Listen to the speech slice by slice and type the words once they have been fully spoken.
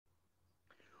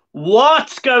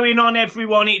What's going on,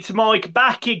 everyone? It's Mike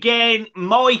back again.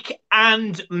 Mike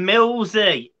and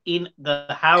Millsy in the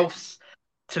house.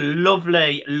 It's a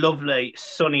lovely, lovely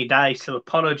sunny day. So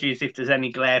apologies if there's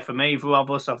any glare from either of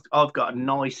us. I've got a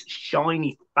nice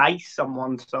shiny face on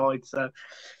one side. So,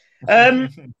 um,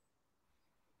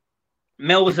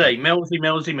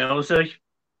 Millsy.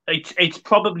 It's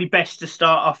probably best to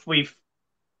start off with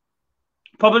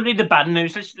probably the bad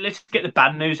news. Let's get the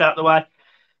bad news out of the way.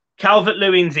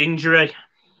 Calvert-Lewin's injury.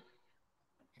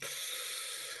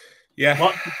 Yeah.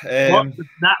 What does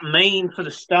that mean for the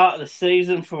start of the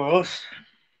season for us?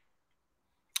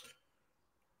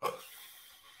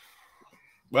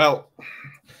 Well,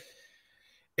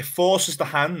 it forces the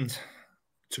hand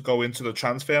to go into the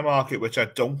transfer market, which I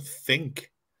don't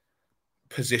think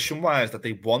position-wise that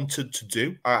they wanted to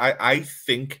do. I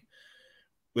think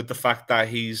with the fact that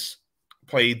he's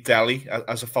played Delhi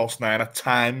as a false nine at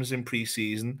times in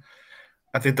pre-season,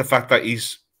 I think the fact that he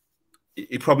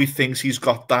probably thinks he's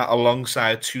got that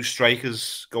alongside two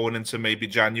strikers going into maybe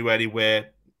January,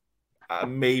 where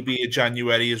maybe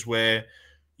January is where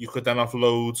you could then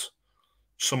offload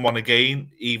someone again,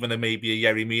 even maybe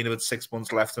a Yerry Mina with 6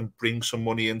 months left, and bring some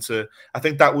money into. I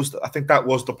think that was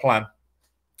the plan.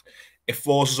 It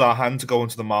forces our hand to go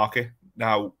into the market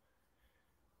now.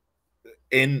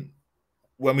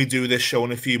 When we do this show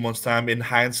in a few months' time, in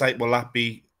hindsight, will that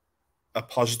be a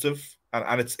positive?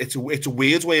 And it's a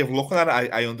weird way of looking at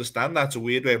it. I understand that it's a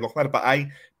weird way of looking at it, but I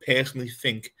personally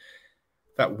think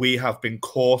that we have been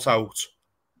caught out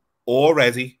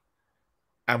already,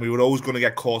 and we were always going to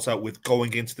get caught out with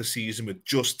going into the season with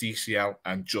just DCL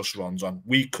and just Rondon.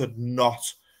 We could not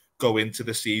go into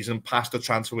the season past the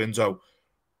transfer window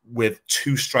with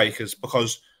two strikers,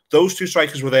 because those two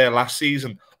strikers were there last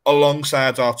season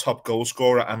alongside our top goal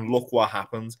scorer, and look what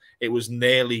happened. It was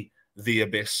nearly the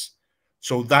abyss.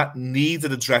 So that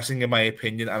needed addressing, in my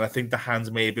opinion, and I think the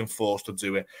hands may have been forced to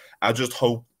do it. I just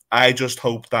hope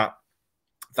that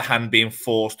the hand being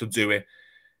forced to do it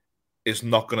is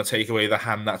not going to take away the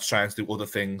hand that's trying to do other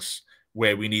things,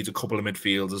 where we need a couple of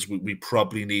midfielders. We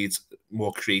probably need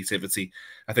more creativity.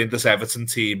 I think this Everton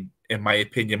team, in my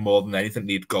opinion, more than anything,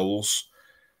 need goals.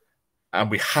 And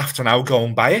we have to now go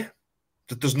and buy it.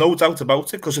 There's no doubt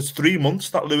about it, because it's 3 months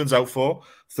that Lewin's out for.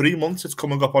 3 months. It's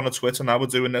coming up on the Twitter now. We're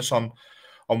doing this on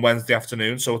Wednesday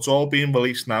afternoon, so it's all being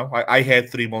released now. I heard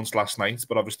 3 months last night,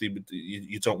 but obviously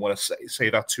you don't want to say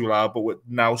that too loud. But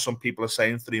now some people are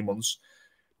saying 3 months.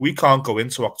 We can't go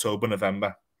into October,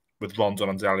 November with Rondon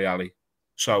and Dele Alli.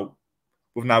 So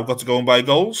we've now got to go and buy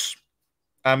goals,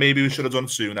 and maybe we should have done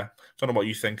it sooner. Don't know what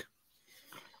you think.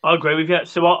 I agree with you.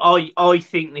 So I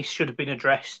think this should have been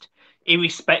addressed,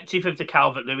 irrespective of the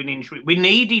Calvert-Lewin injury. We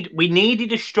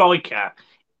needed a striker,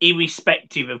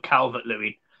 irrespective of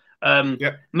Calvert-Lewin.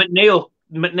 Yeah.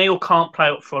 McNeil can't play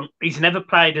up front. He's never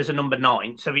played as a number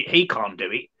 9, so he can't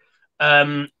do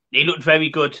it. He looked very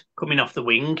good coming off the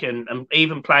wing, and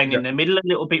even playing in the middle a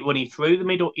little bit when he threw the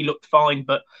middle, he looked fine,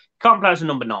 but can't play as a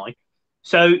number 9.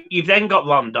 So you've then got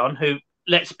Rondon, who,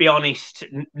 let's be honest,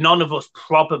 none of us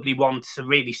probably want to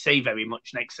really see very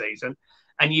much next season.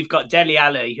 And you've got Dele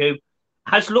Alli, who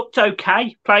has looked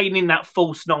okay playing in that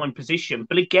false 9 position.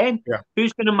 But again,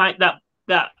 who's going to make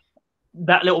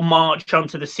that little march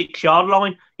onto the 6-yard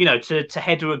line, to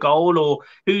header a goal, or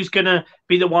who's going to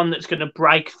be the one that's going to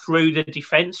break through the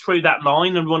defence, through that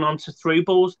line, and run onto through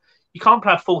balls? You can't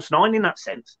play a false 9 in that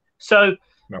sense. So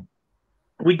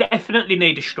we definitely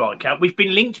need a striker. We've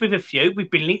been linked with a few. We've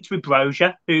been linked with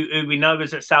Broja, who we know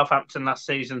was at Southampton last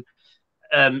season.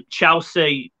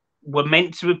 Chelsea were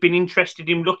meant to have been interested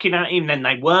in looking at him, then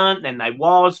they weren't, then they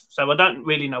was. So I don't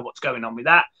really know what's going on with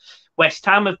that. West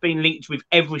Ham have been linked with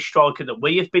every striker that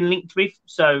we have been linked with.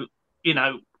 So,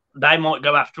 they might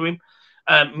go after him.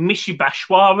 Michy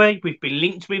Batshuayi, we've been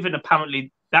linked with, and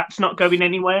apparently that's not going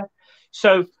anywhere.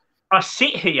 So I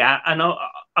sit here and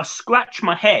I scratch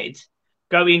my head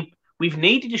going, we've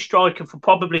needed a striker for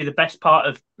probably the best part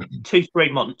of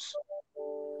 2-3 months,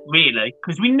 really,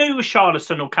 because we knew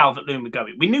Richarlison or Calvert-Lewin were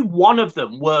going. We knew one of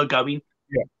them were going.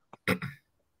 Yeah.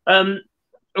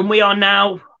 And we are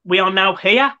now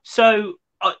here. So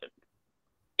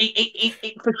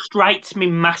it frustrates me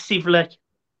massively.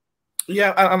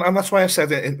 Yeah, and that's why I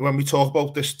said it when we talk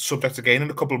about this subject again in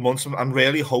a couple of months. I'm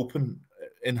really hoping,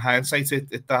 in hindsight,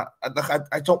 that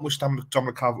I don't wish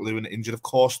Dominic Calvert-Lewin injured. Of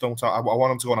course, don't. I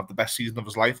want him to go and have the best season of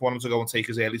his life. I want him to go and take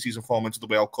his early season form into the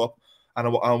World Cup, and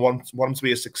I want him to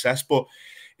be a success. But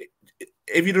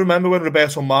if you remember when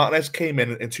Roberto Martinez came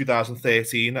in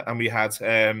 2013, and we had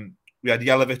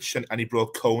Jelavic and he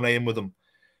brought Kone in with him,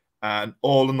 And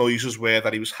all the noises were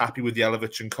that he was happy with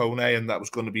Jelic and Kone, and that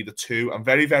was going to be the two. And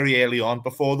very, very early on,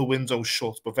 before the window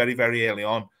shut, but very, very early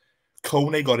on,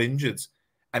 Kone got injured,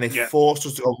 and it forced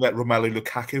us to go get Romelu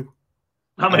Lukaku.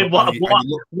 I mean,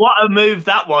 what a move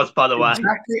that was, by the way.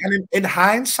 Exactly. And in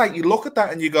hindsight, you look at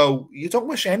that and you go, you don't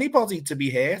wish anybody to be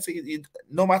hurt.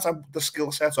 No matter the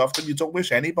skill set of them, you don't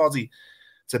wish anybody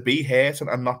to be hurt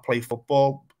and not play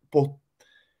football. But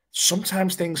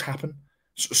sometimes things happen.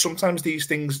 Sometimes these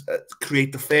things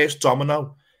create the first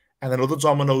domino, and then other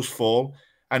dominoes fall.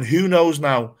 And who knows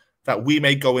now that we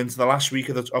may go into the last week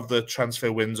of the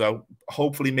transfer window,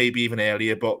 hopefully maybe even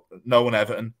earlier, but no one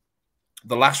Everton.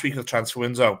 The last week of the transfer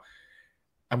window,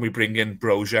 and we bring in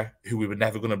Brozier, who we were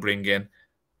never going to bring in,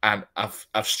 and have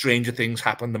stranger things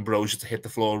happened than Brozier to hit the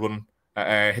floor running,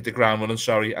 hit the ground running,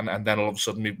 sorry, and then all of a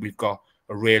sudden we've got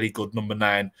a really good number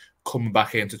 9 coming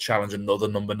back in to challenge another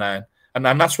number 9, and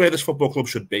that's where this football club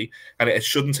should be, and it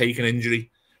shouldn't take an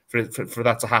injury for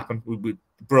that to happen.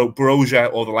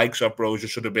 Brozier, or the likes of Brozier,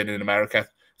 should have been in America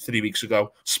 3 weeks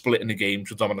ago, splitting the games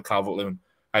with Dominic Calvert-Lewin.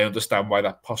 I understand why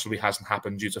that possibly hasn't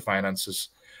happened due to finances.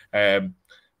 But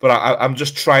I'm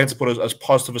just trying to put as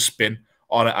positive a spin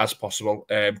on it as possible.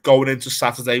 Going into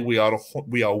Saturday, we are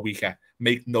weaker.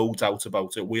 Make no doubt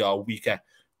about it. We are weaker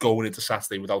going into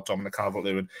Saturday without Dominic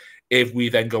Calvert-Lewin. If we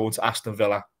then go into Aston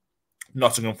Villa,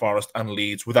 Nottingham Forest and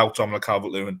Leeds without Dominic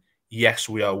Calvert-Lewin, yes,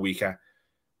 we are weaker.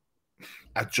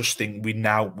 I just think we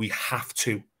have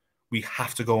to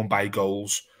go and buy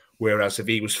goals. Whereas if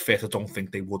he was fit, I don't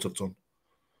think they would have done.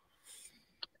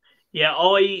 Yeah,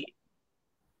 I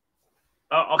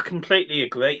completely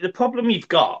agree. The problem you've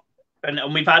got, and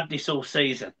we've had this all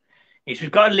season, is we've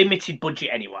got a limited budget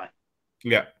anyway.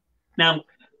 Yeah. Now,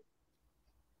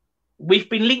 we've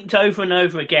been linked over and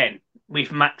over again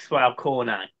with Maxwell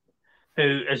Cornet,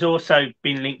 who has also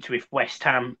been linked with West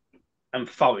Ham and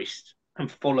Forest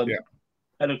and Fulham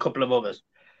and a couple of others.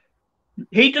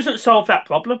 He doesn't solve that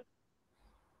problem.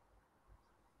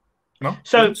 No.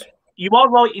 So you are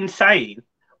right in saying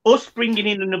us bringing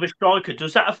in another striker,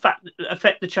 does that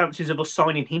affect the chances of us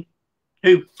signing him?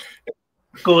 Who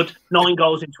scored 9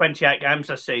 goals in 28 games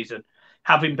last season,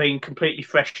 having been completely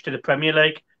fresh to the Premier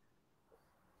League?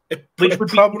 It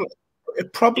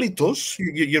probably does.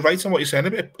 You're right on what you're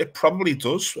saying. It probably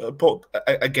does. But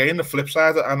again, the flip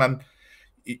side, and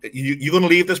you're going to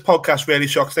leave this podcast really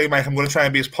shocked today, Mike. I'm going to try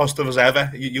and be as positive as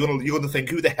ever. You're going to think,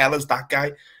 who the hell is that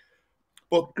guy?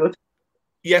 But good.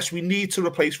 Yes, we need to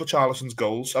replace Richarlison's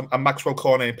goals, and Maxwell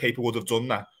Cornet and paper would have done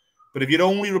that. But if you're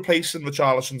only replacing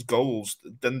Richarlison's goals,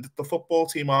 then the football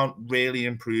team aren't really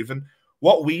improving.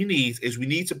 What we need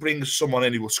to bring someone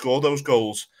in who will score those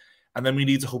goals, and then we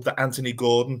need to hope that Anthony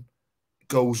Gordon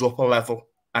goes up a level.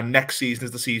 And next season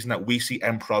is the season that we see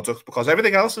end product, because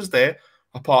everything else is there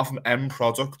apart from end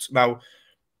product. Now,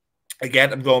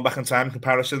 again, I'm going back in time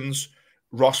comparisons.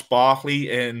 Ross Barkley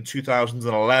in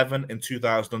 2011, in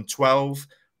 2012,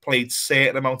 played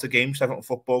certain amount of games for Everton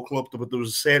Football Club, but there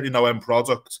was certainly no end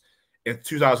product. In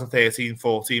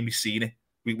 2013-14, we seen it.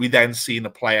 We then seen a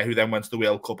player who then went to the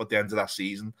World Cup at the end of that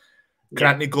season. Can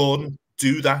Anthony Gordon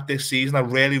do that this season? I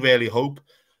really, really hope.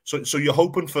 So you're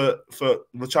hoping for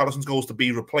Richarlison's goals to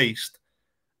be replaced,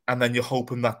 and then you're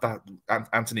hoping that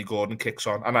Anthony Gordon kicks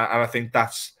on. And I think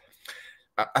that's...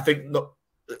 I think...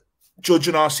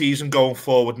 Judging our season going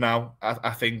forward now,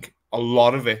 I think a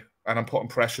lot of it, and I'm putting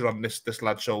pressure on this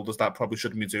lad's shoulders that probably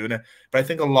shouldn't be doing it, but I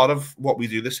think a lot of what we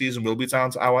do this season will be down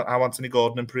to how Anthony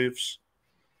Gordon improves.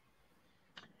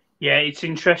 Yeah, it's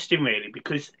interesting, really,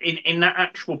 because in that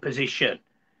actual position,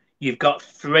 you've got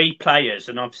 3 players,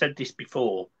 and I've said this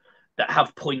before, that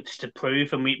have points to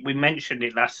prove, and we mentioned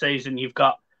it last season. You've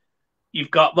got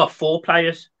 4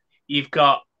 players. You've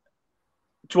got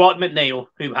Dwight McNeil,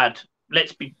 who had...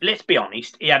 Let's be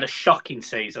honest, he had a shocking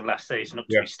season last season up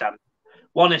to his standard.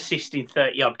 1 assist in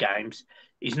 30-odd games.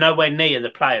 He's nowhere near the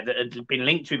player that had been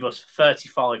linked with us for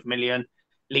 35 million,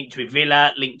 linked with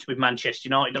Villa, linked with Manchester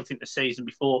United, I think the season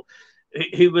before,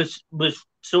 who was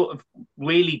sort of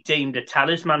really deemed a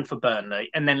talisman for Burnley.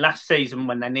 And then last season,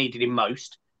 when they needed him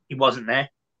most, he wasn't there.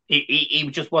 He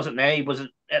just wasn't there. He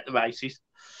wasn't at the races.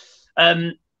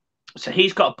 So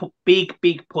he's got a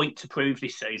big point to prove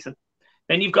this season.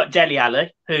 Then you've got Dele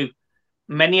Alli, who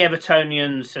many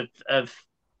Evertonians have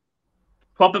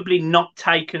probably not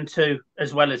taken to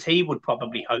as well as he would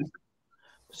probably hope.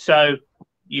 So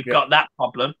you've got that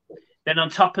problem. Then on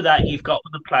top of that, you've got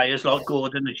other players like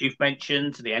Gordon, as you've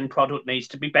mentioned. The end product needs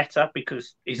to be better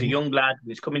because he's a young lad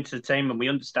who's coming to the team, and we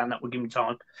understand that. We'll give him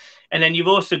time. And then you've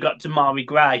also got Damari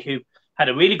Gray, who had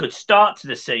a really good start to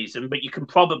the season, but you can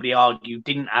probably argue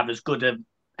didn't have as good an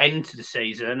end to the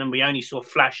season, and we only saw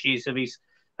flashes of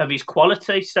his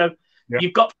quality. So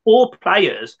you've got 4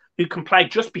 players who can play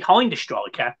just behind a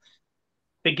striker.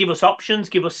 They give us options,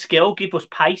 give us skill, give us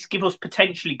pace, give us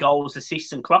potentially goals,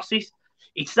 assists, and crosses.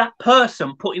 It's that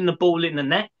person putting the ball in the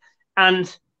net.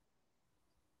 And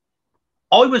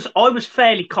I was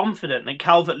fairly confident that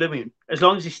Calvert-Lewin, as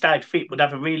long as he stayed fit, would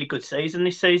have a really good season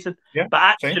this season. Yeah, but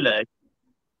actually,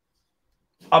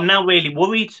 I'm now really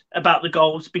worried about the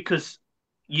goals because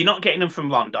you're not getting them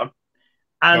from Rondon.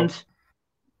 And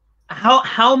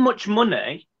how much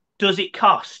money does it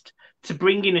cost to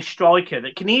bring in a striker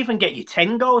that can even get you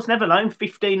 10 goals, never alone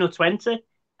 15 or 20?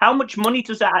 How much money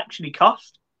does that actually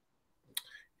cost?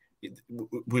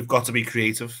 We've got to be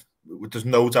creative. There's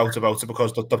no doubt about it,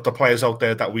 because the players out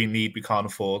there that we need, we can't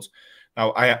afford.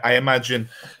 Now, I imagine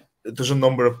there's a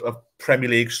number of Premier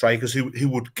League strikers who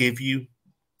would give you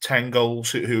 10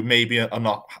 goals, who maybe are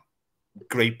not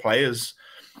great players,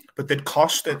 but they'd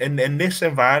cost in this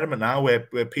environment now where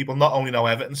people not only know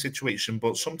Everton's situation,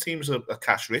 but some teams are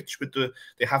cash rich.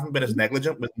 They haven't been as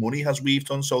negligent with money as we've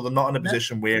done, so they're not in a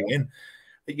position we're in.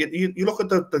 You look at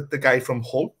the guy from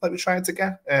Hull that we tried to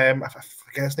get. I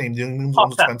forget his name. The England's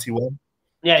under 21.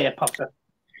 Yeah, Potter.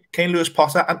 Kane Lewis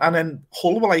Potter, and then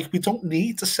Hull were like, we don't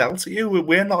need to sell to you.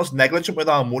 We're not as negligent with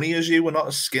our money as you. We're not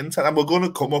as skin tight, and we're going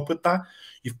to come up with that.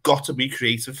 You've got to be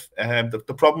creative.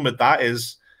 The problem with that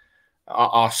is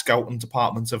our scouting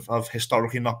departments have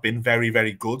historically not been very,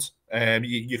 very good.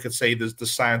 You could say there's the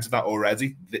signs of that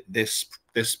already. This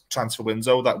transfer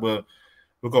window, that we're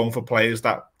going for players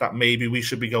that maybe we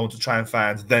should be going to try and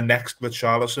find the next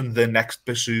Richarlison, the next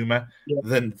Bissouma,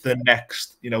 the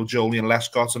next, Julian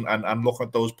Lescott, and look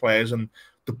at those players and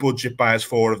the budget buys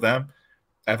 4 of them.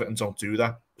 Everton don't do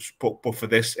that. But for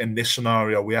this, in this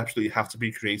scenario, we absolutely have to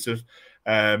be creative.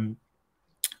 I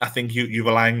think you're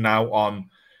relying now on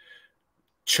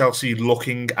Chelsea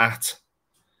looking at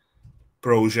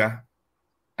Broja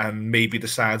and maybe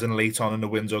deciding late on in the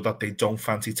window that they don't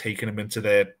fancy taking him into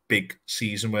their big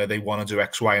season where they want to do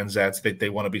X, Y, and Z. They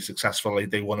want to be successful.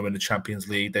 They want to win the Champions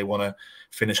League. They want to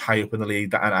finish high up in the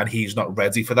league, and he's not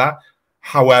ready for that.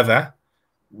 However,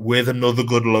 with another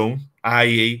good loan,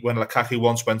 i.e. when Lukaku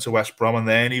once went to West Brom and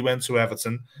then he went to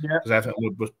Everton, because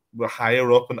Everton were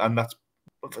higher up, and that's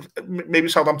maybe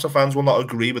Southampton fans will not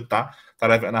agree with that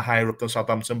Everton are higher up than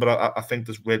Southampton, but I think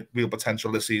there's real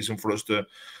potential this season for us to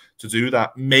do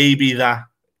that. Maybe that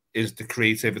is the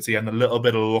creativity and a little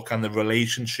bit of luck and the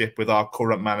relationship with our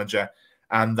current manager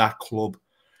and that club.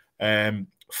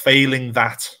 Failing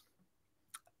that,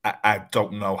 I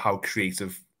don't know how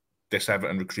creative this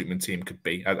Everton recruitment team could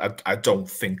be. I don't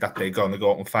think that they're going to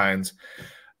go out and find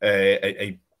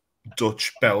a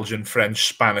Dutch, Belgian, French,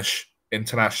 Spanish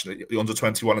international, under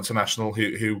 21 international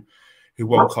who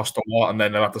won't cost a lot, and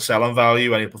then they'll have to sell on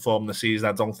value and he'll perform the season.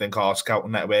 I don't think our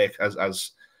scouting network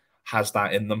has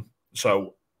that in them.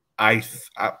 So I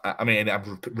mean,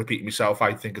 I'm repeating myself.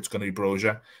 I think it's going to be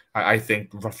Broja. I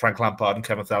think Frank Lampard and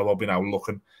Kevin Thelwell will be now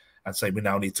looking and say we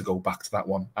now need to go back to that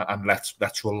one, and let's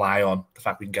rely on the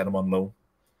fact we can get him on loan.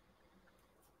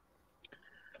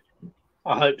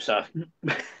 I hope so.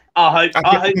 I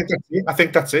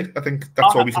think that's it. I think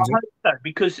that's all we can do. Hope so,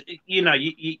 because you're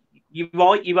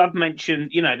right. You have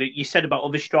mentioned, that you said about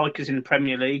other strikers in the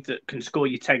Premier League that can score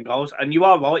you 10 goals, and you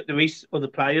are right. There is other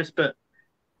players, but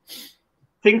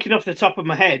thinking off the top of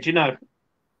my head,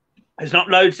 there's not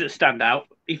loads that stand out.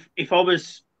 If there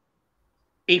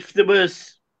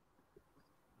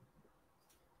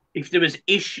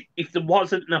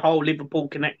wasn't the whole Liverpool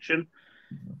connection,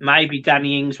 maybe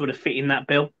Danny Ings would have fit in that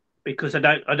bill, because I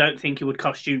don't think it would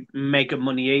cost you mega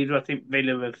money either. I think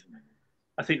Villa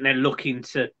they're looking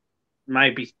to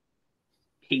maybe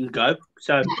he can go,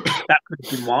 so that could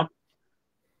have been one.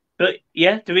 But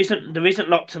yeah, there isn't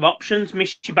lots of options.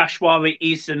 Michy Batshuayi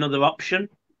is another option.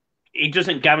 He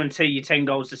doesn't guarantee you 10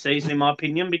 goals a season, in my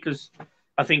opinion, because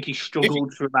I think he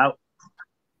struggled for about.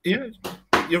 Yeah,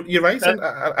 you're right.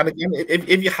 And again,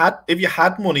 if you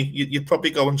had money, you'd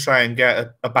probably go and try and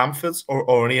get a Bamford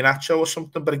or an Iheanacho or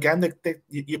something. But again,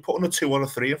 you're putting a 2 or a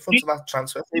 3 in front of that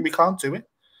transfer. We can't do it.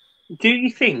 Do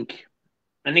you think?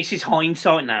 And this is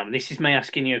hindsight now, and this is me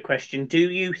asking you a question. Do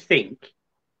you think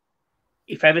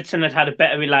if Everton had a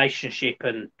better relationship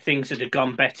and things had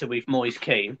gone better with Moise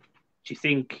Kean, do you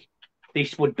think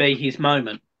this would be his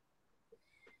moment?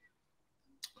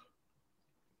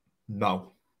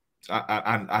 No.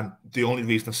 And the only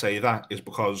reason I say that is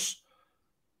because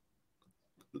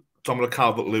Dominic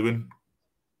Calvert-Lewin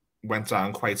went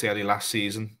down quite early last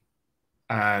season,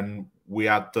 and we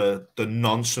had the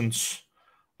nonsense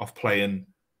of playing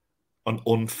an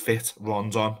unfit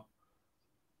Rondon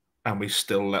and we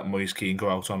still let Moise Kean go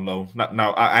out on loan.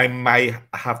 Now I might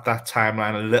have that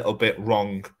timeline a little bit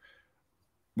wrong.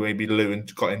 Maybe Lewin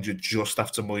got injured just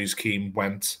after Moise Kean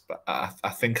went, but I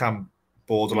think I'm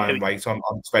borderline right on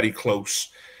very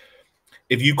close.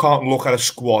 If you can't look at a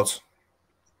squad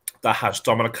that has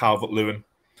Dominic Calvert-Lewin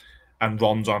and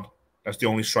Rondon as the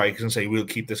only strikers and say we'll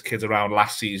keep this kid around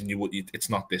last season, it's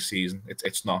not this season.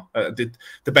 It's not. The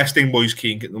best thing Moise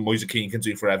Kean can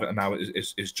do for Everton now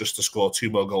is just to score 2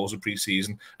 more goals in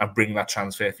pre-season and bring that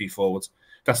transfer fee forward.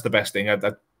 That's the best thing.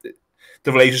 The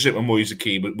relationship with Moise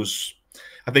Kean was,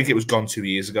 I think it was gone 2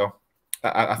 years ago.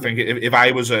 I think if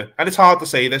I was and it's hard to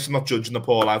say this, I'm not judging the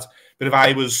poor lad, but if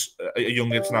I was a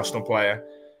young international player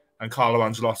and Carlo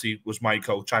Ancelotti was my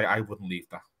coach, I wouldn't leave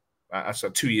that. I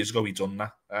said 2 years ago he'd done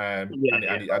that.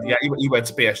 He went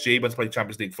to PSG, went to play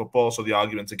Champions League football, so the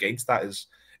argument against that is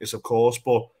of course.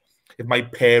 But if my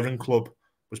parent club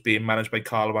was being managed by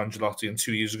Carlo Ancelotti and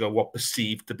 2 years ago what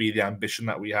perceived to be the ambition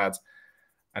that we had,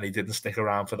 and he didn't stick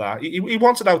around for that. He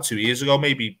wanted out 2 years ago,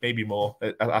 maybe more.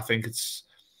 I think it's...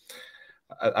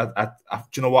 do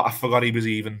you know what? I forgot he was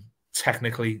even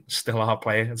technically still our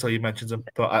player until you mentioned him.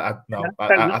 But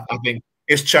I think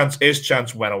his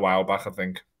chance went a while back, I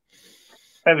think.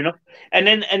 Fair enough. And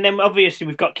then obviously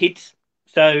we've got kids.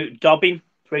 So Dobbin,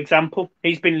 for example,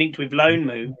 he's been linked with loan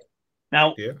moves.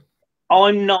 Now,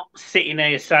 I'm not sitting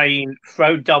here saying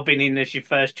throw Dobbin in as your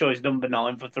first choice number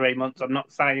 9 for 3 months. I'm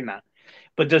not saying that.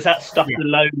 But does that stop the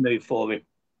loan move for him?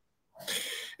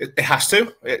 It has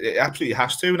to. It absolutely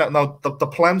has to. Now the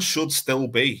plan should still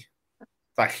be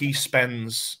that he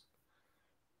spends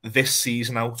this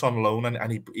season out on loan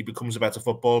and he becomes a better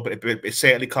footballer, but it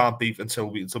certainly can't be until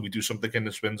we do something in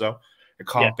this window. It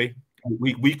can't be.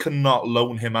 We cannot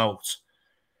loan him out.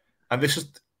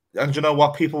 And you know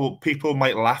what? People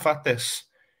might laugh at this.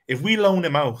 If we loan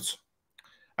him out,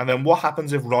 and then what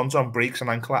happens if Rondon breaks an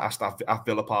ankle at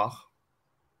Villa Park?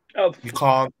 Oh. You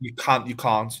can't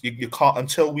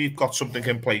until we've got something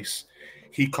in place.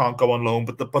 He can't go on loan,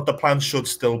 but the plan should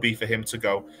still be for him to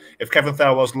go. If Kevin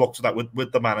Thelwell's looked at that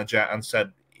with the manager and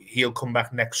said he'll come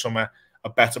back next summer a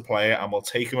better player and we'll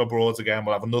take him abroad again,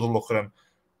 we'll have another look at him,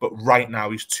 but right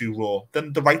now he's too raw,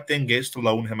 then the right thing is to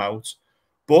loan him out.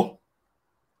 But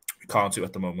we can't do it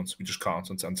at the moment. We just can't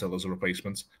until there's a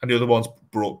replacement. And the other one's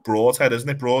Broadhead, isn't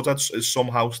it? Broadhead is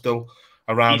somehow still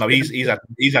around now. He's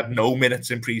had no minutes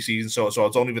in pre-season, so I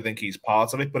don't even think he's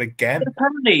part of it. But again,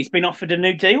 apparently he's been offered a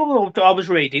new deal. I was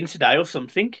reading today or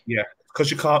something. Yeah,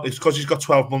 because you can't. It's because he's got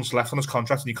 12 months left on his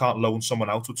contract, and you can't loan someone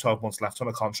out with 12 months left on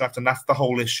a contract. And that's the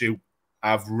whole issue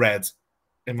I've read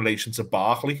in relation to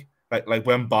Barkley. Like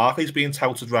when Barkley's being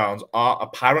touted around,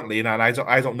 apparently, and I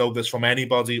don't know this from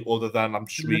anybody other than I'm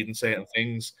just reading certain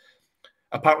things.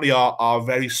 Apparently, our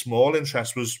very small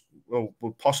interest was, well,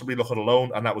 we'll possibly look at a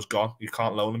loan, and that was gone. You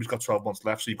can't loan him. He's got 12 months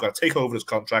left, so you've got to take over his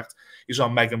contract. He's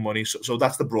on mega money, so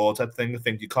that's the Broadhead thing. I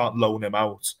think you can't loan him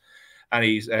out, and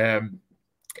he's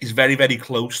very, very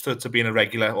close to being a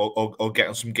regular or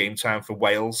getting some game time for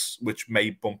Wales, which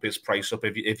may bump his price up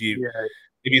if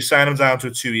you sign him down to a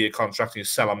 2-year contract and you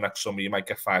sell him next summer, you might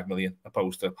get 5 million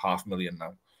opposed to 500,000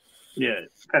 now. Yeah,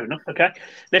 fair enough. Okay,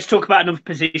 let's talk about another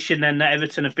position then that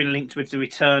Everton have been linked with the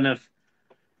return of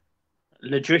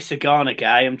Ladrissa Gana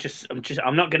guy.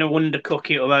 I'm not going to undercook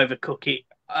it or overcook it.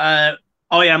 I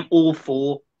am all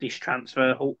for this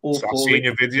transfer. I've seen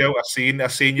your video.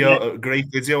 I've seen your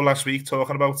great video last week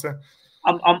talking about it.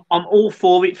 I'm all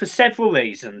for it for several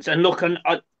reasons. And look, I'm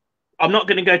not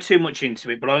going to go too much into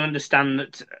it, but I understand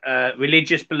that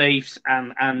religious beliefs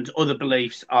and other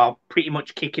beliefs are pretty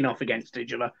much kicking off against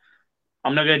each other.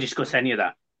 I'm not going to discuss any of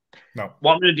that. No.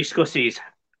 What I'm going to discuss is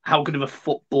how good of a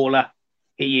footballer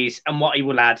he is and what he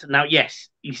will add. Now, yes,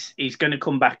 he's going to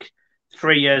come back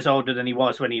 3 years older than he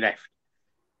was when he left.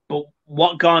 But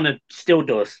what Gana still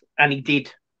does, and he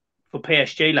did for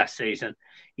PSG last season,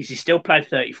 is he still played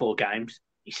 34 games.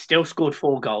 He still scored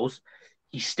 4 goals.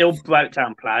 He still broke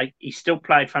down play. He still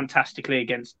played fantastically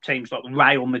against teams like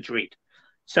Real Madrid.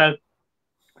 So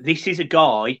this is a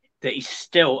guy that is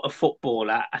still a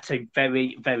footballer at a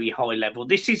very, very high level.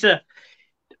 This is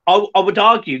I would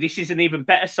argue this is an even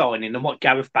better signing than what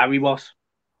Gareth Barry was.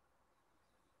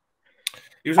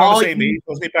 He was on the same age,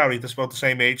 wasn't he, Barry? That's about the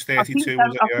same age, 32. I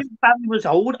think Barry was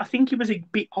old. I think he was a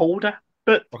bit older.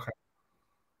 But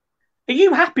Are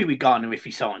you happy with Gana if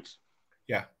he signs?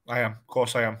 Yeah, I am. Of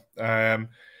course I am.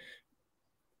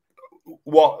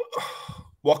 What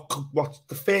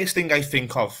the first thing I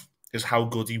think of is how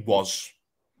good he was.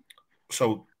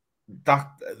 So that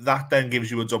then gives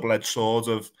you a double-edged sword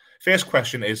of, first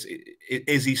question is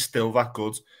he still that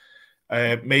good?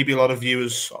 Maybe a lot of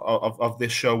viewers of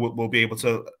this show will be able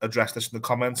to address this in the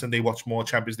comments, and they watch more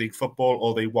Champions League football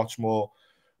or they watch more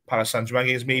Paris Saint-Germain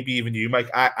games. Maybe even you, Mike.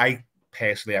 I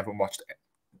personally haven't watched it.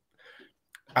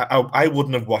 I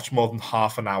wouldn't have watched more than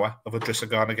half an hour of Idrissa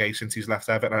Gana game since he's left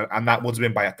Everton, and that would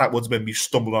have been me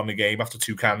stumbling on the game after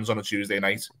 2 cans on a Tuesday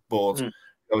night. But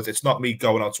it's not me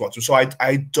going out to watch him. So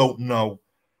I don't know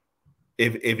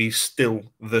if he's still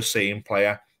the same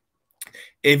player.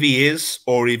 If he is,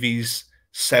 or if he's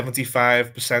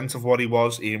 75% of what he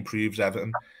was, he improves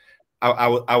Everton.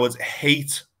 I would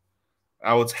hate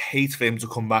for him to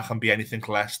come back and be anything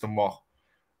less than what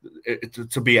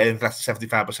to be anything less than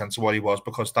 75% of what he was,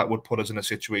 because that would put us in a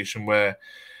situation where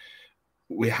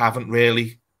we haven't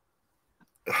really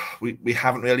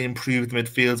improved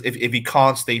midfield. If he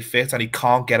can't stay fit and he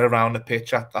can't get around the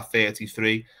pitch at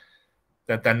 33.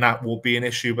 Then that will be an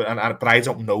issue, but I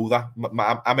don't know that.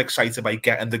 I'm excited by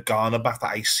getting the Gana back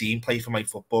that I seen play for my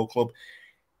football club.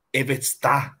 If it's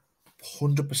that,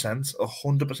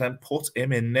 100%, put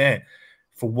him in there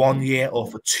for 1 year or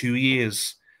for 2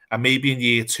 years, and maybe in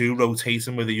year 2 rotate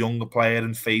him with a younger player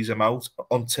and phase him out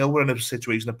until we're in a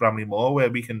situation at Bramley Moore where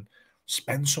we can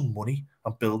spend some money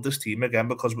and build this team again.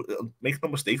 Because make no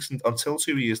mistakes, until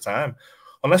 2 years' time,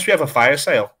 unless we have a fire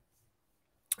sale.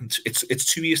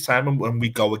 It's 2 years' time when we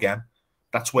go again.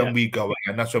 That's when we go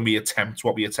again. That's when we attempt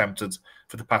what we attempted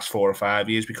for the past 4 or 5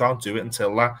 years. We can't do it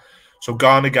until that. So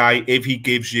Gana guy, if he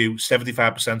gives you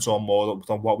 75% or more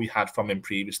than what we had from him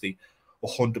previously,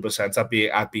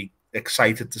 100%, I'd be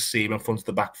excited to see him in front of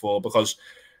the back four, because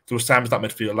there was times that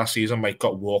midfield last season Mike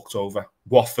got walked over.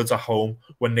 Watford's at home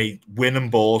when they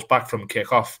winning balls back from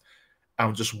kickoff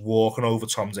and just walking over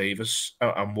Tom Davies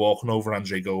and walking over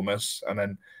Andre Gomez, and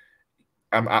then.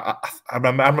 I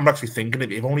remember actually thinking,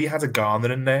 if only you had a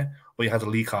Garner in there or you had a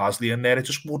Lee Carsley in there, it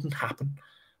just wouldn't happen.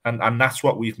 And that's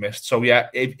what we've missed. So, yeah,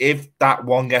 if that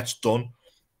one gets done,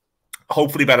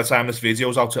 hopefully by the time this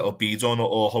video's out, it'll be done,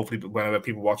 or hopefully whenever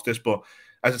people watch this. But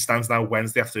as it stands now,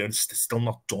 Wednesday afternoon, it's still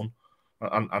not done.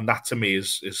 And that to me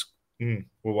is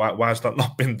well, why has that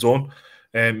not been done?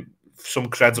 Some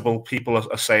credible people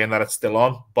are saying that it's still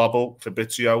on. Bobble,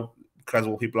 Fabrizio,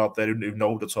 credible people out there who know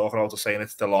what they're talking about are saying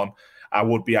it's still on. I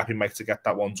would be happy, Mike, to get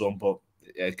that one done. But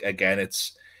again,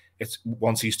 it's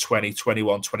once he's 20,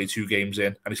 21, 22 games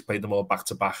in and he's played them all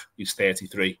back-to-back, he's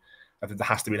 33. I think there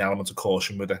has to be an element of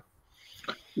caution with it.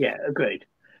 Yeah, agreed.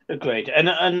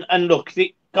 And look,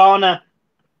 Ghana,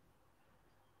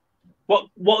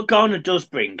 what Ghana does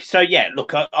bring. So, yeah,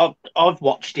 look, I've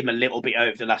watched him a little bit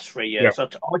over the last 3 years. Yeah.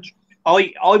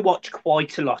 I watch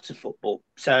quite a lot of football.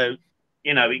 So,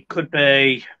 it could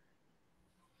be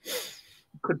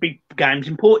games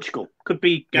in Portugal, could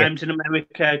be games in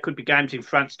America, could be games in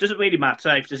France. Doesn't really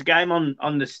matter. If there's a game on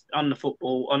the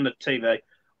football on the TV,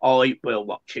 I will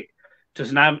watch it.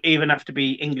 Doesn't even have to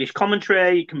be English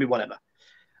commentary. It can be whatever.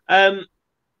 And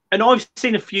I've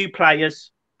seen a few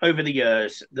players over the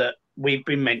years that we've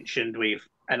been mentioned with,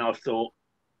 and I've thought,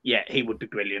 yeah, he would be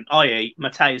brilliant. I.e.,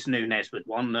 Mateus Nunes was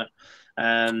one that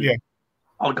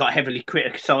I got heavily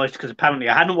criticised because apparently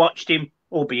I hadn't watched him,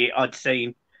 albeit I'd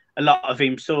seen a lot of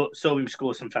him, saw him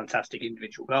score some fantastic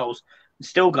individual goals, and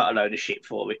still got a load of shit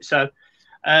for it. So,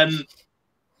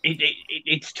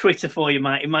 it's Twitter for you,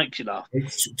 mate. It makes you laugh. Have you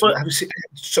seen,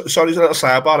 sorry, a little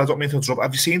sidebar. I don't mean to interrupt.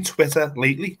 Have you seen Twitter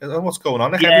lately? I don't know what's going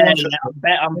on. I'm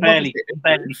barely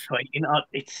tweeting.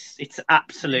 It's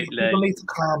absolutely.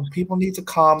 People need to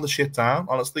calm the shit down.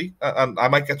 Honestly, and I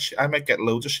might get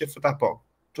loads of shit for that, but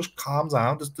just calm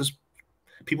down. There's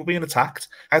people being attacked.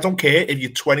 I don't care if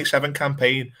you're 27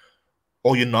 campaign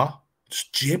or you're not.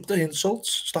 Just jib the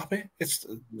insults. Stop it. Just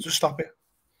stop it.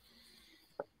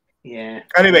 Yeah.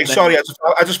 Anyway, sorry.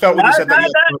 I just felt when you said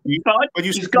that. When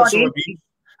you said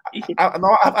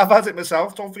I've had it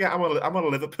myself. Don't forget, I'm on a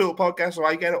Liverpool podcast, so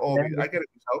I get it all. I get it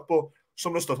myself. But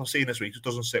some of the stuff I've seen this week just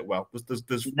doesn't sit well. There's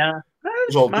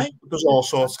all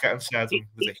sorts getting said.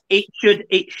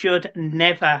 It should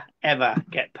never ever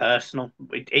get personal.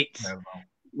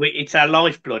 It's our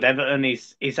lifeblood. Everton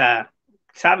is our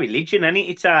religion, isn't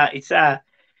it?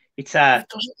 It's our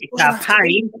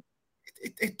pain.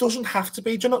 It doesn't have to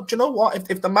be. Do you know what?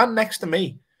 If the man next to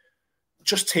me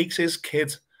just takes his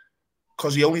kid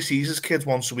because he only sees his kids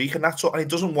once a week, and that's all, and he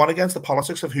doesn't want against the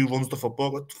politics of who runs the football,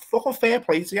 but fucking fair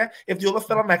play to you. If the other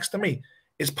fella next to me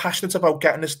is passionate about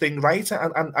getting this thing right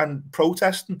and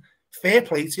protesting, fair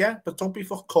play to you. But don't be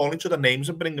fucking calling each other names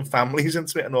and bringing families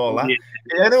into it and all that. If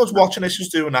anyone's watching this who's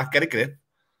doing that, get a grip.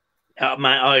 Man,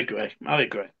 I agree.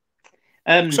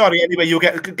 Sorry. Anyway, you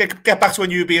get back to when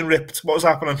you were being ripped. What was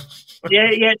happening?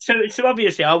 yeah. So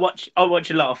obviously, I watch a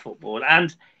lot of football,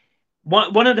 and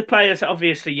One of the players that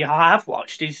obviously you have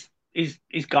watched is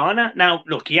Gana. Now,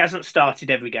 look, he hasn't started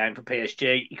every game for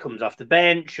PSG. He comes off the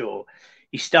bench or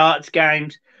he starts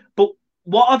games. But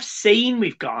what I've seen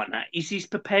with Gana is he's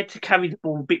prepared to carry the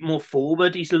ball a bit more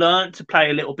forward. He's learned to play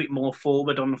a little bit more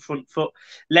forward on the front foot,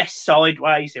 less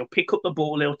sideways. He'll pick up the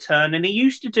ball, he'll turn. And he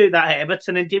used to do that at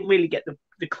Everton and didn't really get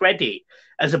the credit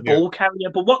as a ball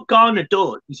carrier. But what Gana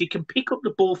does is he can pick up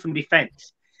the ball from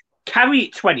defence, carry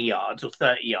it 20 yards or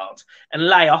 30 yards and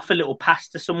lay off a little pass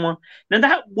to someone. Now,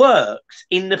 that works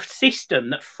in the system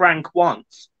that Frank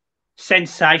wants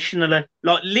sensationally.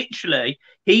 Like, literally,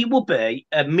 he will be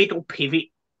a middle pivot.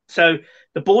 So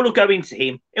the ball will go into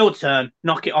him, he'll turn,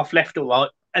 knock it off left or right.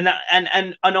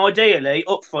 And ideally,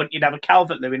 up front, you'd have a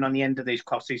Calvert-Lewin on the end of these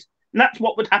crosses. And that's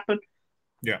what would happen.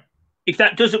 Yeah. If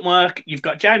that doesn't work, you've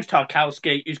got James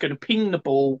Tarkowski who's going to ping the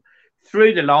ball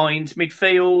through the lines,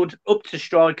 midfield, up to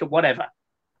striker, whatever.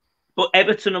 But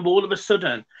Everton have all of a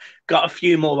sudden got a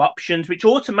few more options, which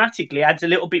automatically adds a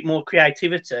little bit more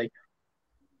creativity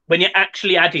when you're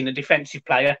actually adding a defensive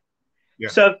player. Yeah.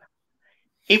 So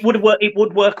it would work. It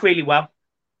would work really well.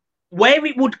 Where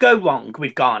it would go wrong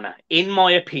with Gana, in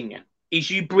my opinion,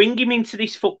 is you bring him into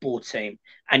this football team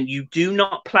and you do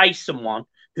not play someone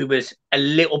who is a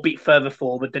little bit further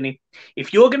forward than him.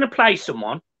 If you're going to play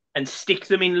someone and stick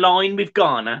them in line with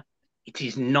Gana, it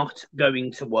is not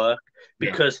going to work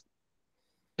because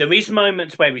there is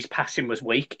moments where his passing was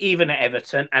weak, even at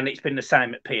Everton, and it's been the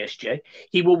same at PSG.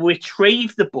 He will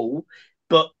retrieve the ball,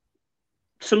 but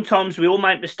sometimes we all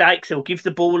make mistakes. He'll give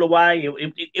the ball away.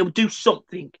 He'll do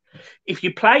something. If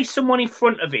you play someone in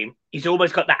front of him, he's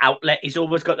always got that outlet. He's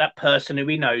always got that person who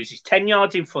he knows. He's 10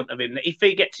 yards in front of him. That if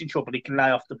he gets in trouble, he can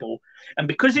lay off the ball. And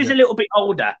because he's a little bit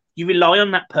older, you rely on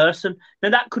that person.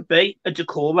 Now, that could be a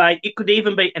Decore. It could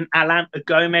even be an Alan, a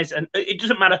Gomez. And it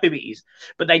doesn't matter who it is.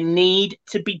 But they need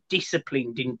to be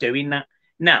disciplined in doing that.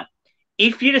 Now,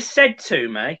 if you'd have said to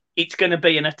me, it's going to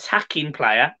be an attacking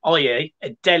player, i.e. a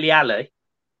Dele Alli,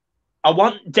 I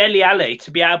want Dele Alli to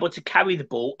be able to carry the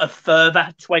ball a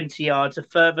further 20 yards, a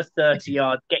further 30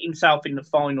 yards, get himself in the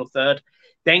final third,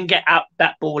 then get out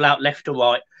that ball out left or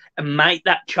right and make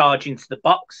that charge into the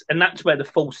box. And that's where the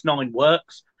false nine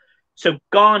works. So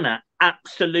Gana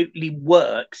absolutely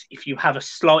works if you have a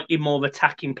slightly more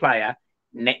attacking player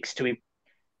next to him.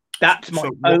 That's my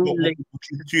only...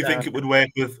 Do you think it would work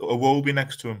with Iwobi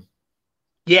next to him?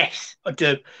 Yes, I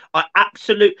do.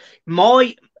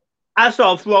 As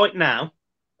of right now,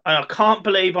 and I can't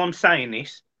believe I'm saying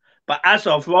this, but as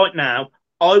of right now,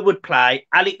 I would play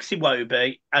Alex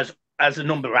Iwobi as a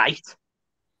number 8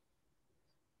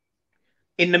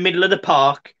 in the middle of the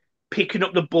park, picking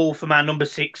up the ball from our number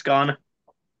 6, Gana.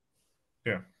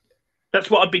 Yeah. That's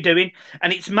what I'd be doing.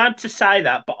 And it's mad to say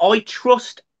that, but I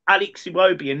trust Alex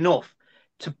Iwobi enough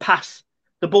to pass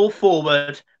the ball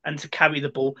forward and to carry the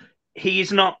ball. He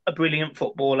is not a brilliant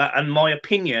footballer, and my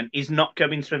opinion is not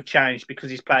going to have changed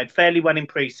because he's played fairly well in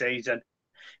pre-season.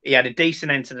 He had a decent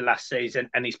end to the last season,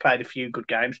 and he's played a few good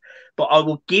games. But I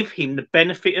will give him the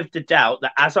benefit of the doubt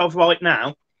that as of right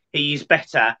now, he is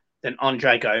better than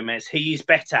Andre Gomez. He is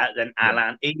better than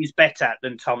Alan. He is better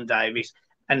than Tom Davies,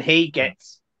 and he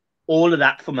gets all of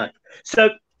that for me. So,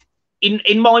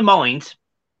 in my mind,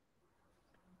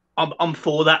 I'm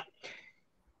for that.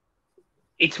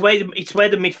 It's where the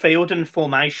midfield and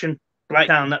formation break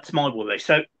down. That's my worry.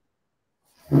 So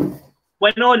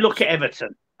when I look at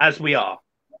Everton, as we are,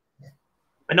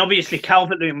 and obviously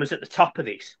Calvert-Lewin was at the top of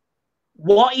this,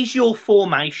 what is your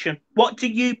formation? What do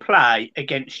you play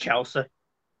against Chelsea?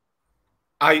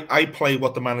 I play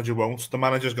what the manager wants. The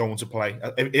manager's going to play.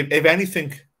 If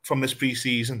anything from this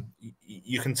pre-season,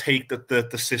 you can take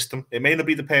the system. It may not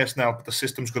be the personnel, but the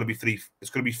system's going to be 3. It's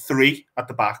going to be 3 at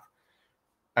the back.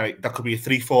 That could be a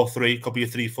 3-4-3, could be a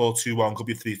 3-4-2-1, could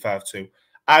be a 3-5-2.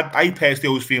 I personally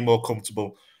always feel more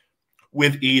comfortable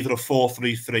with either a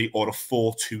 4-3-3 or a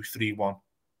 4-2-3-1.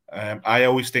 I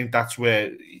always think that's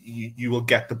where you will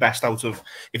get the best out of.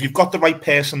 If you've got the right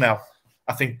personnel,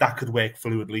 I think that could work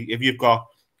fluidly. If you've got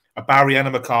a Barry and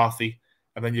a McCarthy,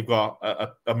 and then you've got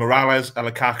a Morales, a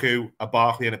Lukaku, a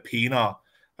Barkley, and a Pienaar,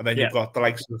 and then you've got the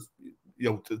likes of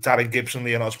Darren Gibson,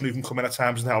 Leon Osman, who can come in at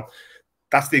times and help.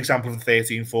 That's the example of the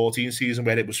 13-14 season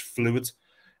where it was fluid.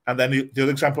 And then the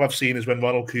other example I've seen is when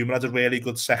Ronald Koeman had a really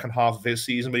good second half of his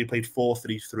season where he played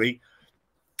 4-3-3.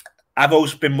 I've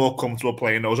always been more comfortable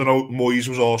playing those. I know Moyes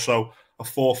was also a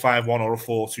 4-5-1 or a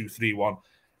 4-2-3-1.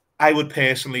 I would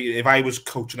personally, if I was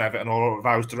coaching Everton or if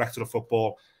I was director of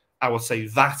football, I would say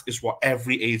that is what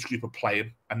every age group are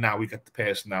playing, and now we get the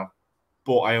personnel.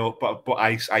 But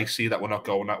I see that we're not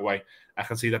going that way. I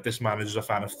can see that this manager's a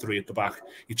fan of 3 at the back.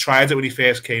 He tried it when he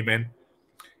first came in.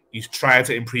 He's tried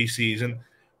it in pre-season.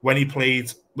 When he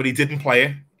didn't play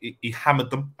it, he hammered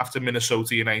them after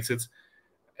Minnesota United.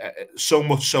 So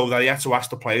much so that he had to ask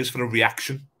the players for a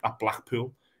reaction at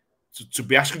Blackpool. To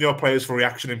be asking your players for a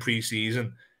reaction in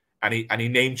pre-season, and he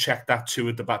name-checked that 2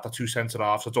 at the back, that 2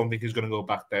 centre-halves. I don't think he's going to go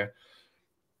back there.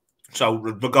 So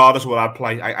regardless of what I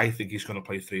play, I think he's going to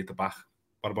play 3 at the back.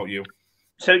 What about you?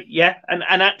 So, yeah, and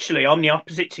actually, I'm the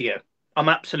opposite to you. I'm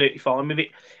absolutely fine with it.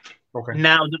 Okay.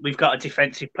 Now that we've got a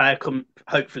defensive player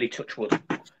hopefully touch wood,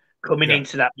 coming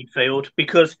into that midfield.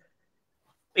 Because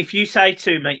if you say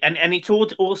to me, and it's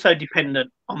also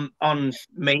dependent on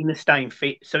Mina staying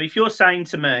fit. So if you're saying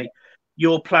to me,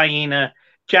 you're playing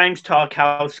James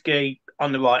Tarkowski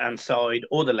on the right-hand side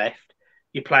or the left,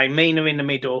 you're playing Mina in the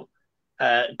middle,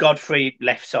 Godfrey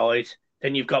left side,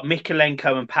 then you've got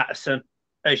Mikalenko and Patterson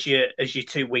as your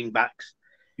 2 wing backs.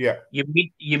 Yeah. Your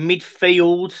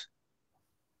midfield,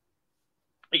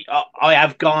 I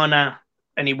have Gana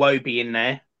and Iwobi in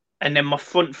there. And then my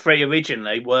front 3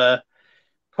 originally were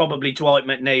probably Dwight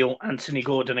McNeil, Anthony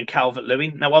Gordon and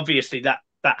Calvert-Lewin. Now, obviously, that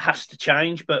has to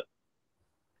change, but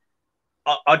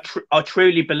I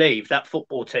truly believe that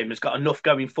football team has got enough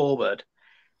going forward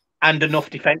and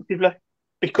enough defensively,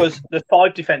 because the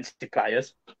 5 defensive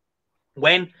players,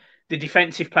 when the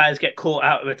defensive players get caught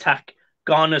out of attack,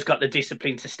 Garner's got the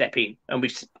discipline to step in, and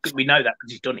we know that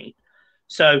because he's done it.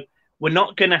 So we're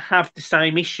not going to have the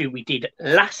same issue we did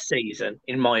last season,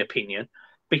 in my opinion,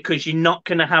 because you're not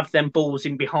going to have them balls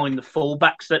in behind the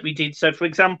fullbacks that we did. So, for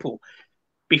example,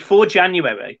 before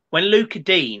January, when Luca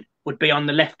Dean would be on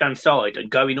the left-hand side and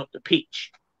going up the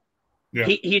pitch,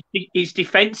 his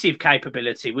defensive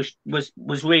capability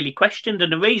was really questioned.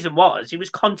 And the reason was he was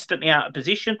constantly out of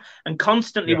position and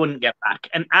constantly wouldn't get back.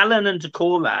 And Allen and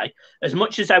Decore, as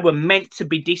much as they were meant to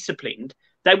be disciplined,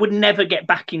 they would never get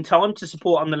back in time to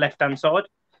support on the left-hand side.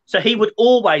 So he would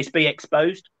always be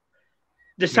exposed.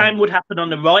 The same would happen on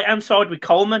the right-hand side with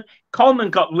Coleman. Coleman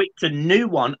got ripped a new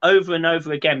one over and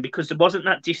over again because there wasn't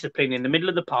that discipline in the middle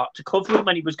of the park to cover him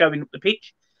when he was going up the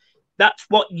pitch. That's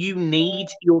what you need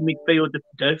your midfielder to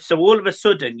do. So all of a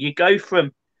sudden, you go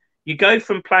from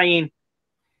playing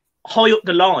high up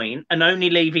the line and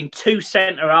only leaving 2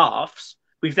 centre halves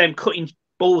with them cutting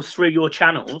balls through your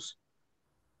channels,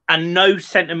 and no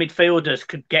centre midfielders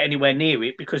could get anywhere near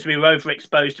it because we were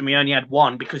overexposed and we only had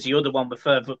 1 because the other one was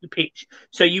further up the pitch.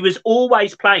 So you was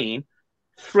always playing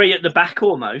 3 at the back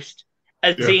almost,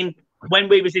 as in when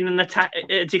we was in an attack,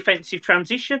 a defensive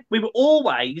transition, we were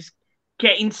always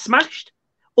getting smashed,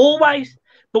 always.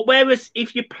 But whereas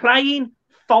if you're playing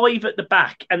 5 at the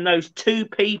back and those 2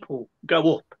 people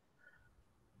go up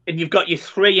and you've got your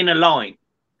 3 in a line,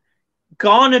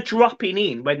 Gana dropping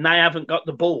in when they haven't got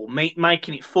the ball,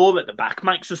 making it 4 at the back,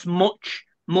 makes us much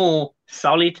more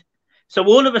solid. So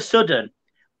all of a sudden,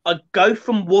 I go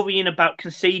from worrying about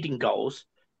conceding goals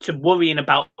to worrying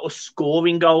about us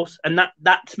scoring goals. And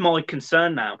that's my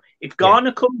concern now. If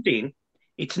Gana comes in,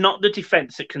 it's not the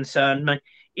defence that concerns me.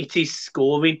 It is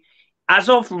scoring. As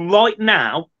of right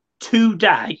now,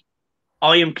 today,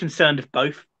 I am concerned of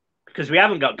both, because we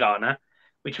haven't got Gana,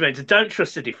 which means I don't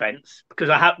trust the defence, because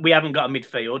we haven't got a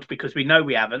midfield, because we know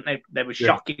we haven't. They were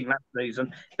shocking last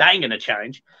season. That ain't going to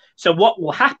change. So what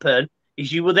will happen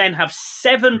is you will then have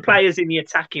 7 players in the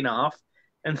attacking half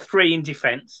and 3 in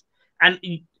defence. And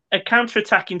a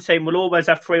counter-attacking team will always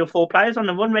have 3 or 4 players on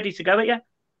the run ready to go at you.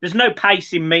 There's no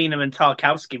pace in Mina and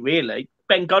Tarkowski, really.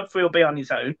 Ben Godfrey will be on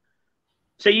his own.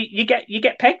 So you get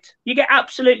pegged. You get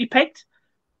absolutely pegged.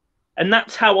 And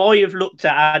that's how I have looked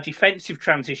at our defensive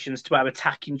transitions to our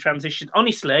attacking transitions.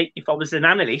 Honestly, if I was an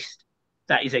analyst,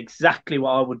 that is exactly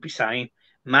what I would be saying.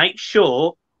 Make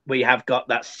sure we have got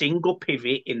that single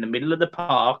pivot in the middle of the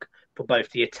park for both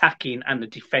the attacking and the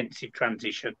defensive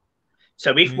transition.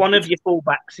 So if one of your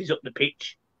fullbacks is up the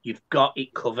pitch, you've got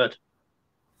it covered.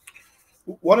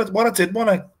 What I did want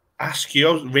to ask you,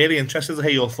 I was really interested to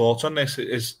hear your thoughts on this,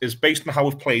 is based on how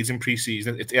we've played in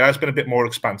pre-season. It has been a bit more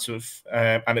expansive,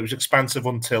 and it was expansive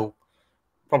until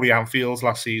probably Anfield's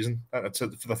last season, for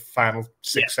the final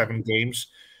 6-7 games.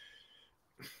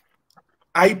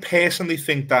 I personally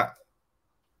think that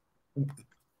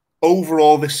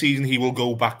overall this season he will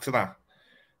go back to that.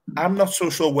 I'm not so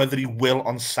sure whether he will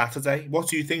on Saturday. What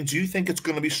do you think? Do you think it's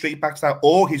going to be straight back to that,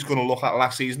 or he's going to look at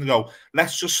last season and go,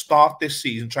 let's just start this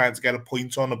season trying to get a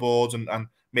point on the board and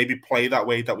maybe play that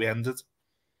way that we ended?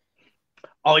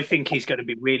 I think he's going to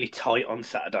be really tight on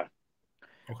Saturday.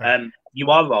 Okay.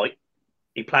 You are right.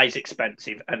 He plays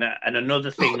expensive. And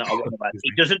another thing that I want to add,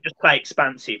 he doesn't just play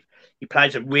expansive. He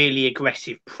plays a really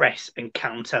aggressive press and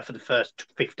counter for the first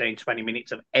 15, 20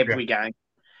 minutes of every game.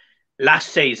 Last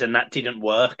season, that didn't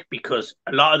work because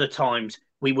a lot of the times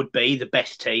we would be the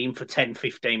best team for 10,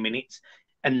 15 minutes,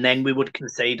 and then we would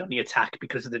concede on the attack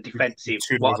because of the defensive.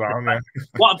 What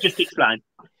I've just explained.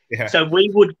 Yeah. So we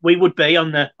would be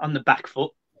on the back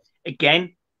foot.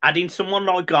 Again, adding someone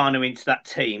like Gana into that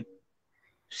team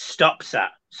stops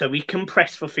that. So we can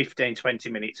press for 15, 20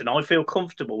 minutes, and I feel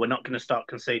comfortable we're not going to start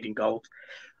conceding goals.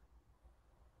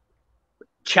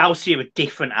 Chelsea are a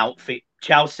different outfit.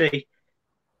 Chelsea,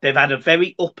 they've had a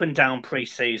very up and down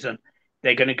pre-season.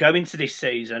 They're going to go into this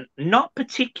season not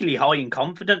particularly high in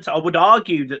confidence. I would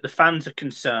argue that the fans are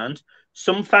concerned.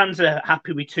 Some fans are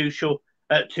happy with Tuchel,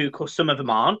 some of them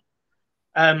aren't.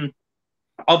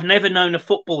 I've never known a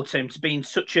football team to be in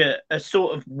such a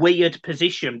sort of weird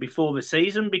position before the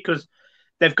season because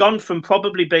they've gone from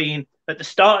probably being, at the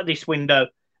start of this window,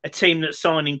 a team that's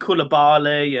signing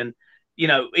Koulibaly and,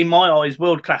 in my eyes,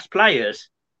 world-class players,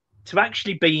 to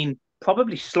actually being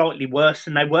probably slightly worse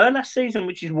than they were last season,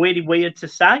 which is really weird to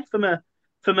say from a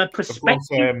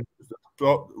perspective.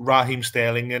 Raheem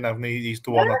Sterling in, haven't he? He's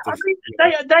the one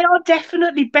that they are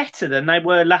definitely better than they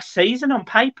were last season on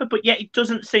paper, but yet it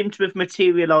doesn't seem to have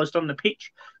materialised on the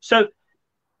pitch. So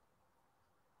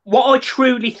what I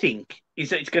truly think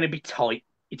is that it's going to be tight.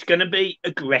 It's going to be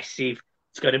aggressive.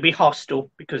 It's going to be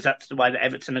hostile because that's the way that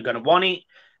Everton are going to want it.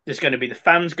 There's going to be the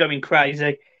fans going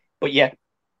crazy. But yeah,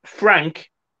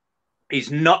 Frank is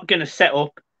not going to set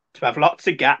up to have lots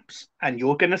of gaps, and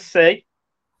you're going to see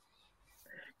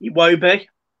Iwobi,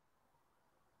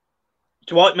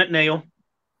 Dwight McNeil,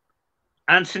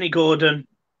 Anthony Gordon,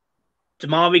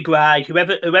 Damari Gray,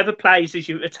 whoever plays as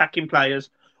your attacking players,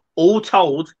 all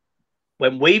told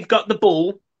when we've got the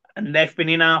ball and they've been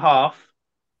in our half,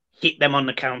 hit them on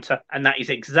the counter, and that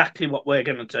is exactly what we're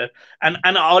going to do. And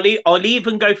I'll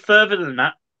even go further than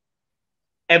that.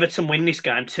 Everton win this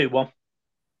game 2-1.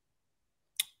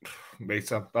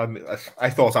 Mate, I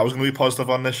thought I was going to be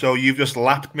positive on this show. You've just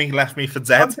left me for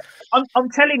dead. I'm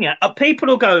telling you, people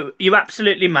will go, you're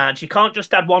absolutely mad. You can't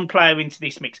just add one player into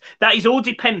this mix. That is all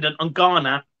dependent on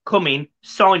Gana coming,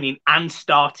 signing, and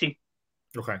starting.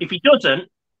 Okay. If he doesn't,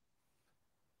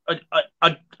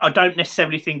 I don't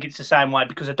necessarily think it's the same way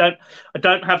because I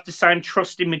don't have the same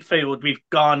trust in midfield with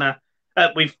Gana,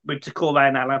 with Doucouré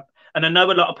and Allan. And I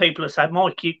know a lot of people have said,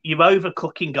 Mike, you're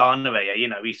overcooking Gana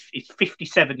here. He's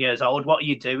 57 years old. What are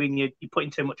you doing? You're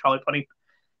putting too much hype on him.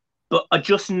 But I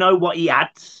just know what he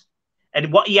adds.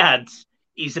 And what he adds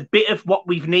is a bit of what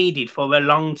we've needed for a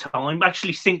long time,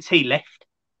 actually since he left.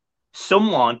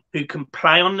 Someone who can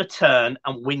play on the turn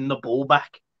and win the ball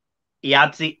back. He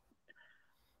adds it.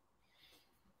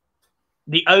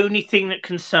 The only thing that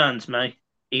concerns me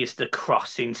is the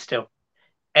crossing still.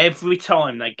 Every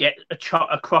time they get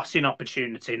a crossing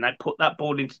opportunity and they put that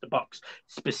ball into the box,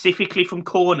 specifically from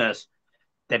corners,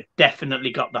 they've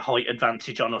definitely got the height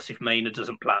advantage on us if Mina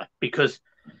doesn't play. Because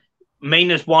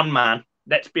Mina's one man,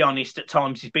 let's be honest, at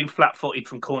times he's been flat-footed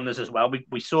from corners as well.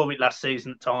 We saw it last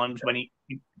season at times when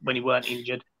he weren't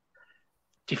injured.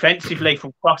 Defensively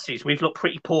from crosses, we've looked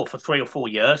pretty poor for 3 or 4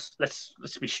 years. Let's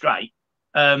be straight.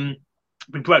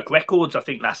 We broke records, I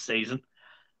think, last season.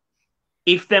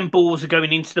 If them balls are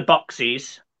going into the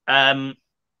boxes,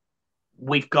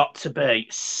 we've got to be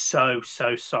so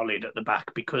solid at the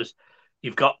back because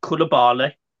you've got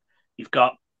Koulibaly, you've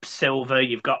got Silva,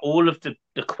 you've got all of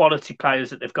the quality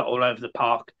players that they've got all over the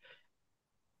park.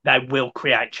 They will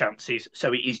create chances.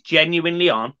 So it is genuinely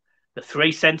on the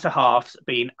 3 centre-halves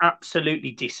being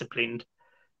absolutely disciplined,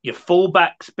 your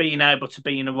full-backs being able to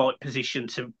be in the right position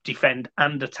to defend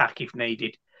and attack if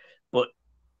needed. But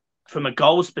from a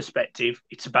goals perspective,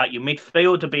 it's about your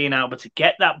midfielder being able to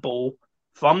get that ball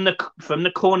from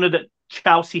the corner that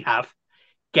Chelsea have,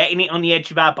 getting it on the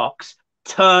edge of our box,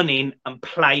 turning and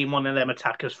playing one of them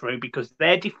attackers through because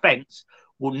their defence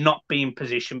will not be in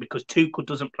position because Tuchel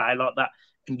doesn't play like that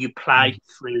and you play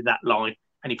through that line.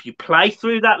 And if you play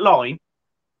through that line,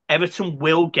 Everton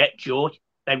will get joy.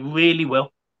 They really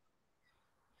will.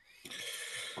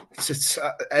 It's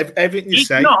everything you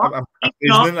say. I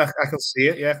can see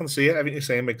it. Yeah, I can see it. Everything you're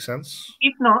saying makes sense.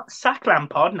 If not, sack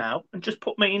Lampard now and just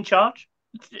put me in charge.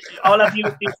 I'll have you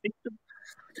with the system.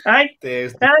 Hey?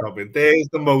 There's the problem. There's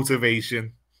the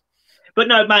motivation. But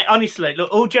no, mate. Honestly,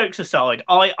 look. All jokes aside,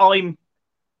 I'm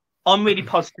really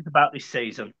positive about this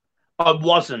season. I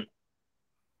wasn't.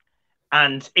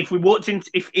 And if we walked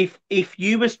into, if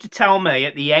you was to tell me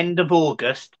at the end of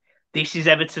August, this is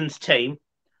Everton's team,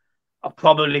 I'll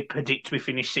probably predict we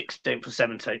finish 16th or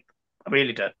 17th. I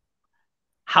really do.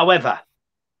 However,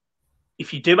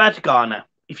 if you do add Gana,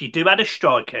 if you do add a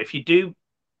striker, if you do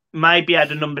maybe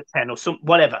add a number 10 or some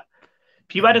whatever,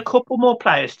 if you add a couple more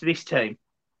players to this team,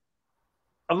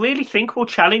 I really think we'll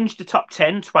challenge the top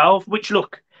 10, 12, which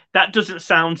look, that doesn't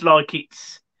sound like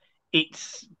it's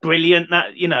brilliant.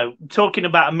 That, you know, talking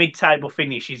about a mid-table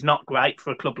finish is not great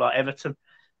for a club like Everton.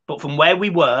 But from where we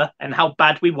were and how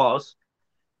bad we was,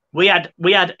 we had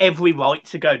every right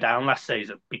to go down last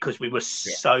season because we were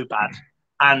so bad.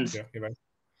 And right.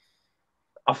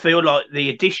 I feel like the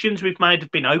additions we've made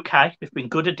have been okay. They've been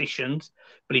good additions.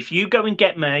 But if you go and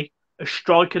get me a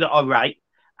striker that I rate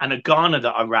and a Gana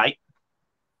that I rate,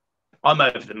 I'm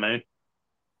over the moon.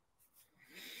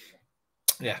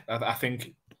 Yeah, I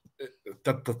think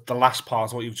the last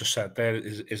part of what you've just said there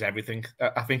is everything.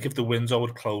 I think if the window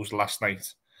had closed last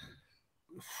night,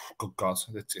 good God,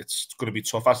 it's going to be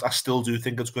tough. I still do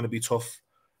think it's going to be tough.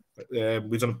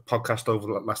 We done a podcast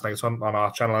over last night on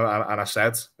our channel, and I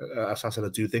said I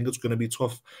do think it's going to be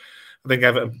tough. I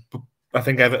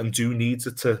think Everton do need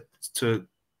to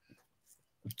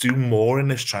do more in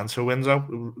this transfer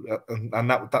window, and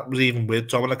that was even with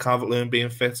Dominic Calvert-Lewin being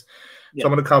fit. Yeah.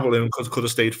 Dominic Calvert-Lewin could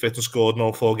have stayed fit and scored in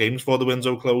all 4 games before the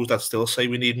window closed. I'd still say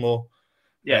we need more,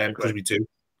 because we do.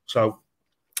 So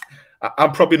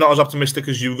I'm probably not as optimistic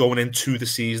as you going into the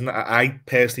season. I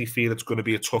personally feel it's going to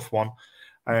be a tough one.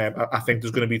 I think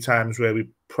there's going to be times where we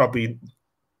probably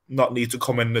not need to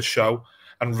come in the show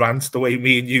and rant the way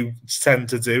me and you tend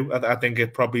to do. I think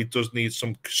it probably does need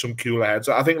some cooler heads.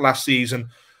 I think last season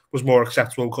was more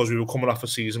acceptable because we were coming off a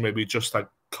season where we just like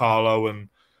Carlo and,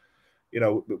 you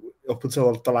know, up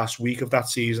until the last week of that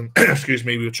season, excuse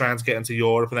me, we were trying to get into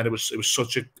Europe, and then it was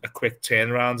such a quick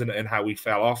turnaround in how we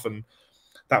fell off. And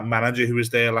that manager who was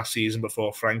there last season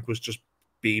before Frank was just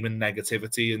beaming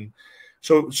negativity. And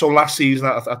so last season,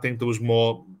 I think there was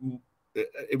more.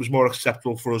 It was more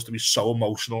acceptable for us to be so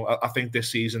emotional. I think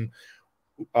this season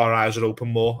our eyes are open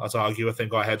more. I'd argue. I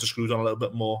think our heads are screwed on a little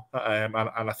bit more, and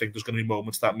I think there's going to be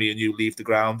moments that me and you leave the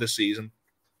ground this season,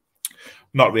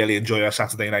 not really enjoy our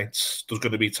Saturday nights. There's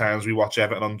going to be times we watch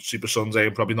Everton on Super Sunday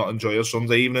and probably not enjoy our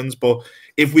Sunday evenings. But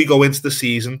if we go into the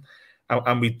season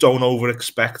and we don't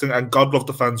over-expect, and God love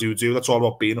the fans who do, that's all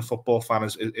about being a football fan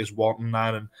is wanting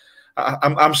that. And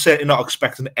I'm certainly not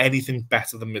expecting anything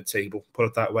better than mid-table, put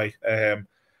it that way.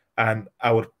 And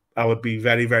I would be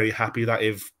very, very happy that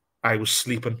if I was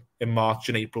sleeping in March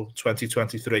and April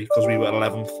 2023 because we were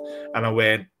 11th and I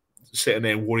weren't sitting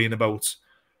there worrying about,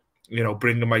 you know,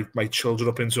 bringing my children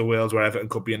up into a world where Everton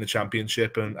could be in the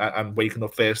Championship and waking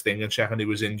up first thing and checking who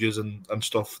was injured and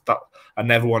stuff. That I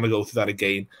never want to go through that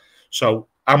again. So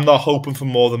I'm not hoping for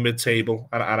more than mid-table,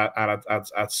 and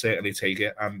I'd certainly take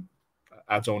it. And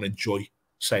I don't enjoy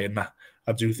saying that.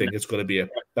 I do think it's going to be I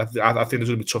think there's going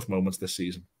to be tough moments this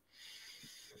season.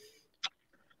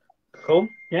 Cool.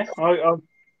 Yeah,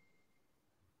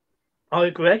 I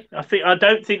agree. I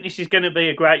don't think this is going to be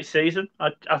a great season.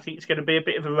 I think it's going to be a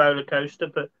bit of a roller coaster,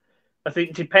 but I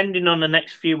think depending on the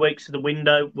next few weeks of the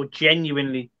window will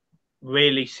genuinely,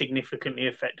 really significantly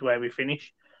affect where we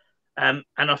finish. And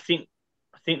I think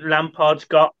Lampard's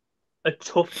got a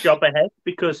tough job ahead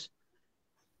because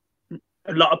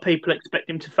a lot of people expect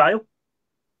him to fail.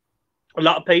 A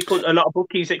lot of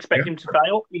bookies expect him to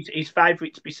fail. His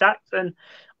favourite to be sacked, and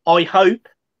I hope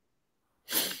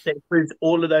that it proves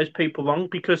all of those people wrong,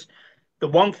 because the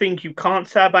one thing you can't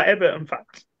say about Everton, in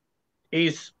fact,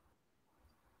 is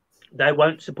they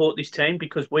won't support this team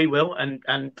because we will,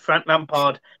 and Frank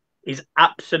Lampard is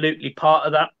absolutely part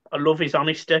of that. I love his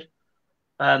honesty.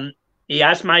 He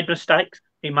has made mistakes.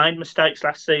 He made mistakes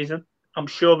last season. I'm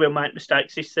sure he'll make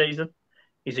mistakes this season.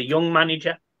 He's a young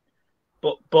manager,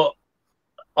 but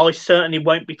I certainly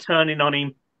won't be turning on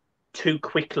him too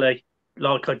quickly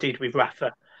like I did with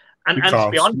Rafa. And to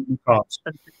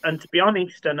be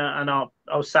honest, and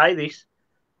I'll say this,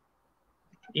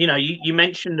 you know, you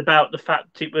mentioned about the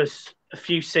fact it was a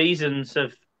few seasons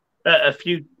of a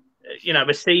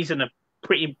season of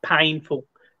pretty painful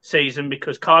season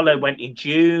because Carlo went in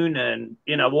June and,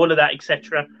 you know, all of that,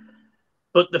 etc.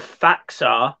 But the facts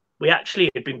are we actually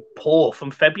had been poor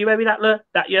from February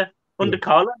that year. Under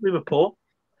Carlo, we were poor.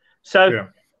 So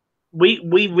we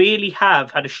really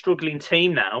have had a struggling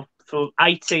team now for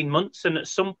 18 months, and at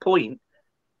some point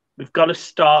we've got to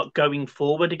start going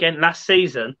forward again. Last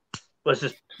season was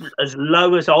as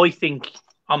low as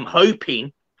I'm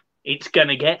hoping it's going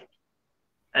to get.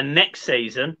 And next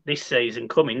season, this season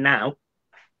coming now,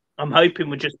 I'm hoping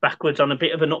we're just backwards on a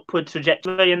bit of an upward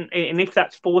trajectory. And if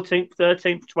that's 14th,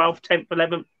 13th, 12th, 10th,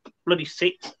 11th, bloody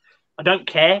 6th, I don't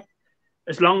care.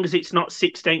 As long as it's not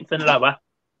 16th and lower,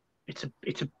 it's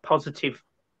a positive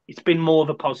It's been more of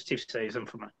a positive season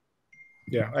for me.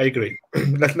 Yeah, I agree.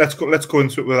 Let's go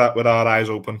into it with our eyes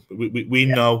open. We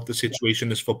know the situation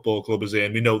this football club is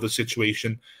in. We know the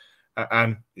situation,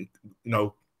 and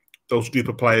those group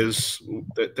of players,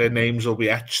 their names will be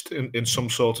etched in some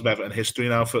sort of Everton history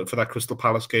now for that Crystal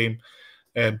Palace game.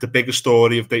 The bigger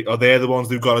story, if they're the ones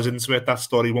who got us into it, that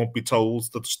story won't be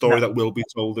told. The story that will be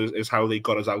told is how they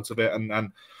got us out of it.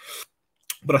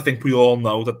 But I think we all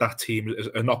know that team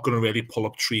are not going to really pull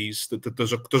up trees.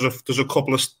 There's a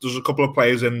couple of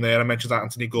players in there. I mentioned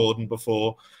Anthony Gordon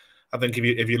before. I think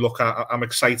if you look at, I'm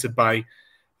excited by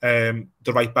the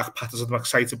right back Patterson. I'm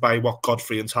excited by what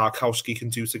Godfrey and Tarkowski can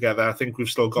do together. I think we've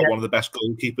still got one of the best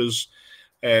goalkeepers.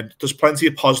 There's plenty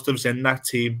of positives in that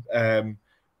team.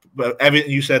 But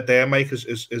everything you said there, Mike,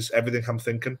 is everything I'm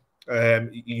thinking.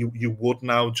 You would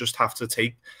now just have to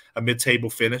take a mid-table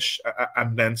finish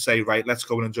and then say, right, let's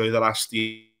go and enjoy the last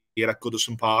year at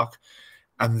Goodison Park,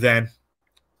 and then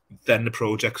the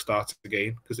project starts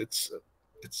again, because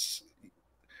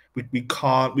we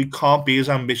can't be as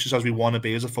ambitious as we want to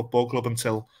be as a football club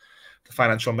until the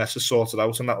financial mess is sorted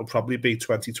out, and that will probably be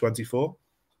 2024.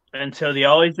 Until the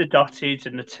I's are dotted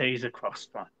and the T's are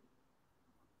crossed, man.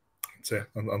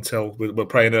 Until we're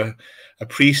playing a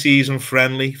pre-season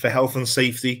friendly for health and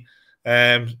safety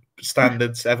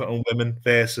standards, Everton women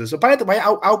versus. By the way,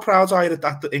 how proud are you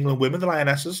that the England women, the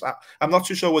Lionesses? I'm not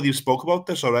too sure whether you spoke about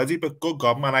this already, but good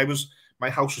God, man, my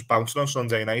house was bouncing on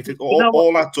Sunday night.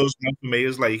 All that does now for me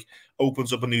is like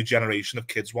opens up a new generation of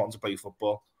kids wanting to play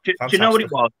football. Do you know what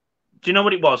it was? Do you know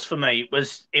what it was for me?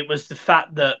 It was the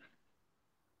fact that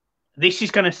this is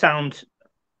going to sound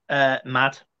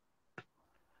mad,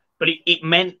 but it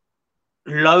meant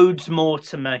loads more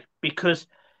to me, because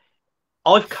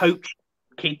I've coached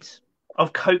kids.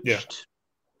 I've coached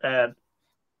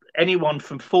anyone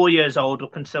from 4 years old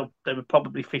up until they were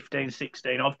probably 15,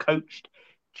 16. I've coached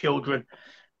children.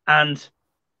 And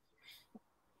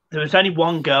there was only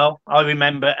one girl, I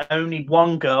remember, only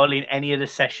one girl in any of the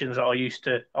sessions that I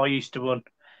used to run.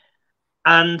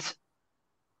 And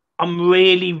I'm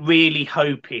really, really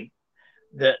hoping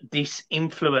that this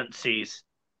influences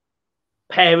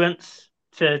parents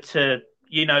to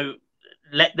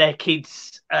let their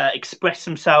kids express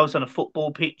themselves on a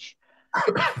football pitch.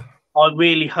 I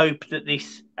really hope that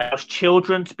this allows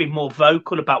children to be more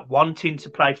vocal about wanting to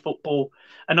play football.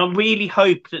 And I really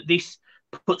hope that this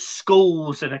puts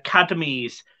schools and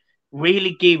academies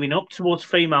really gearing up towards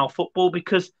female football,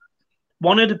 because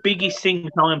one of the biggest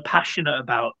things I'm passionate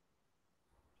about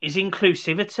is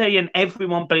inclusivity and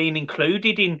everyone being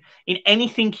included in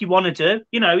anything you want to do.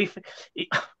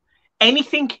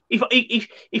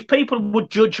 If people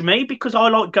would judge me because I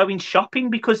like going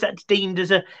shopping because that's deemed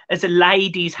as a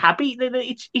lady's habit,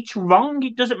 it's wrong.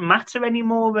 It doesn't matter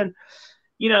anymore. And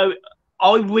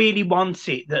I really want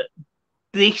it that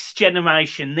this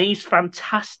generation, these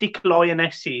fantastic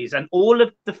lionesses, and all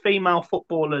of the female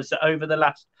footballers that over the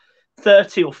last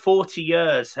 30 or 40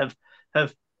 years have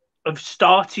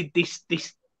started this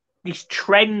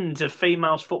trend of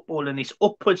females football and this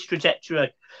upwards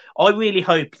trajectory. I really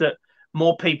hope that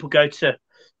more people go to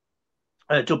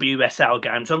WSL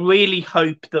games. I really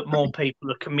hope that more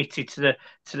people are committed to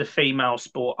the female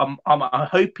sport. I'm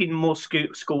hoping more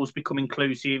schools become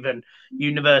inclusive and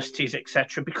universities,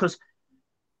 etc. Because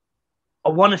I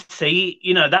want to see,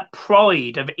 that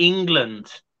pride of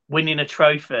England winning a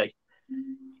trophy.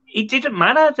 It didn't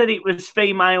matter that it was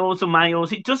females or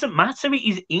males. It doesn't matter. It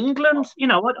is England.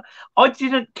 I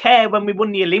didn't care when we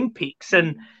won the Olympics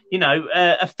and,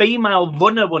 a female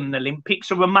runner won the Olympics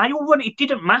or a male runner. It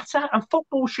didn't matter. And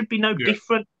football should be no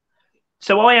different.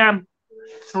 So I am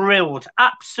thrilled,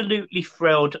 absolutely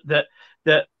thrilled that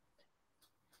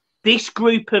this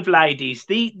group of ladies,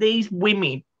 these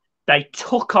women, they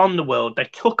took on the world, they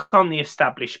took on the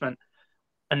establishment,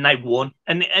 and they won.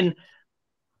 And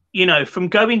from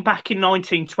going back in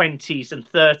 1920s and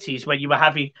 30s, where you were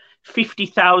having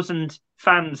 50,000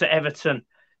 fans at Everton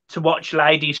to watch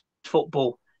ladies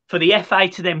football, for the FA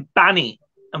to then ban it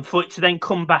and for it to then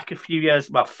come back 50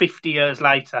 years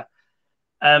later.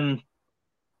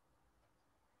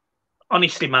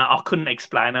 Honestly, Matt, I couldn't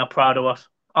explain how proud I was.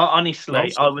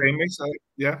 Honestly, I was.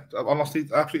 Yeah, honestly,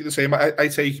 absolutely the same. I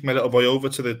take my little boy over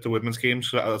to the women's games,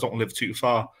 so I don't live too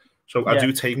far. So I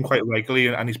do take him quite regularly,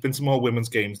 and he's been to more women's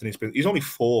games than he's only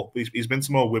 4, but he's been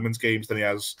to more women's games than he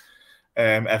has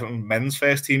Everton men's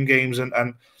first team games,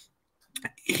 and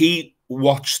he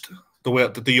watched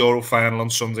the Euro final on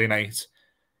Sunday night.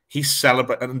 He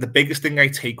celebrated, and the biggest thing I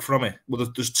take from it,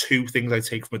 there's 2 things I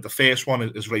take from it. The first one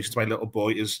is racing to my little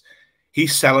boy, is he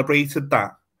celebrated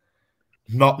that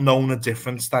not knowing the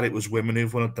difference that it was women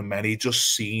who've won it than men. He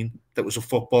just seen that it was a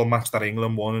football match that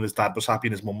England won, and his dad was happy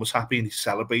and his mum was happy, and he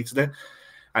celebrated it.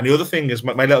 And the other thing is,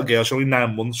 my little girl, she's only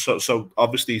 9 months, so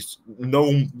obviously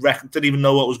didn't even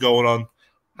know what was going on.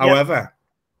 However,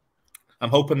 I'm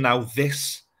hoping now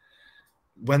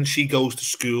when she goes to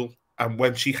school and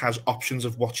when she has options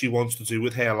of what she wants to do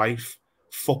with her life,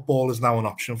 football is now an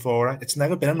option for her. It's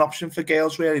never been an option for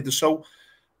girls, really.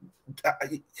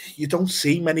 You don't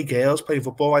see many girls play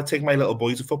football. I take my little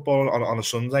boy to football on a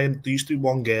Sunday, and there used to be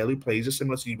one girl who plays it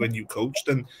similar to you when you coached,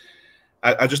 and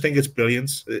I just think it's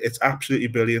brilliant. It's absolutely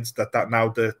brilliant that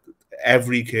now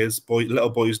every kid's little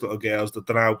boys, little girls, that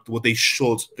they're now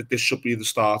that this should be the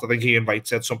start. I think Ian Wright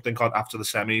said something after the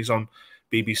semis on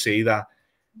BBC that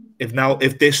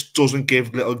if this doesn't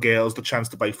give little girls the chance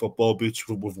to buy football boots,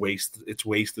 it's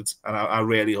wasted. And I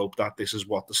really hope that this is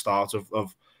what the start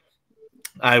of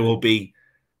I will be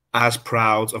as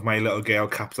proud of my little girl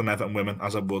captain Everton women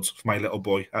as I would for my little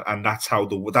boy, and that's how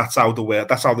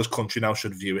this country now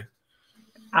should view it.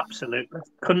 Absolutely,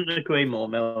 couldn't agree more,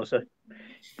 Millsy.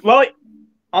 Right,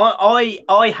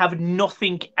 I have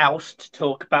nothing else to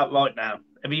talk about right now.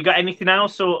 Have you got anything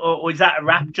else, or is that a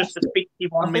wrap? Just a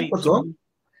 51 minutes.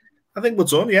 I think we're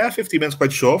done. Yeah, 50 minutes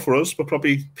quite short for us, but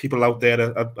probably people out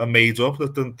there are made up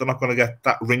that they're not going to get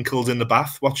that wrinkled in the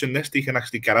bath watching this. They can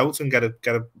actually get out and get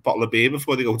a bottle of beer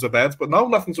before they go to bed. But no,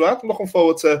 nothing to add. I'm looking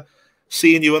forward to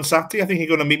seeing you on Saturday. I think you're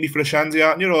going to meet me for a shandy,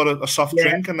 aren't you, or a soft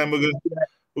drink, and then we're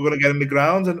going to get in the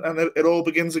ground and it all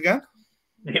begins again.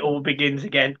 It all begins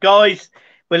again, guys.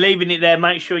 We're leaving it there.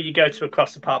 Make sure you go to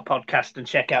Across the Park podcast and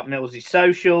check out Millsy's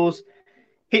socials.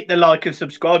 Hit the like and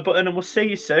subscribe button, and we'll see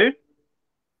you soon.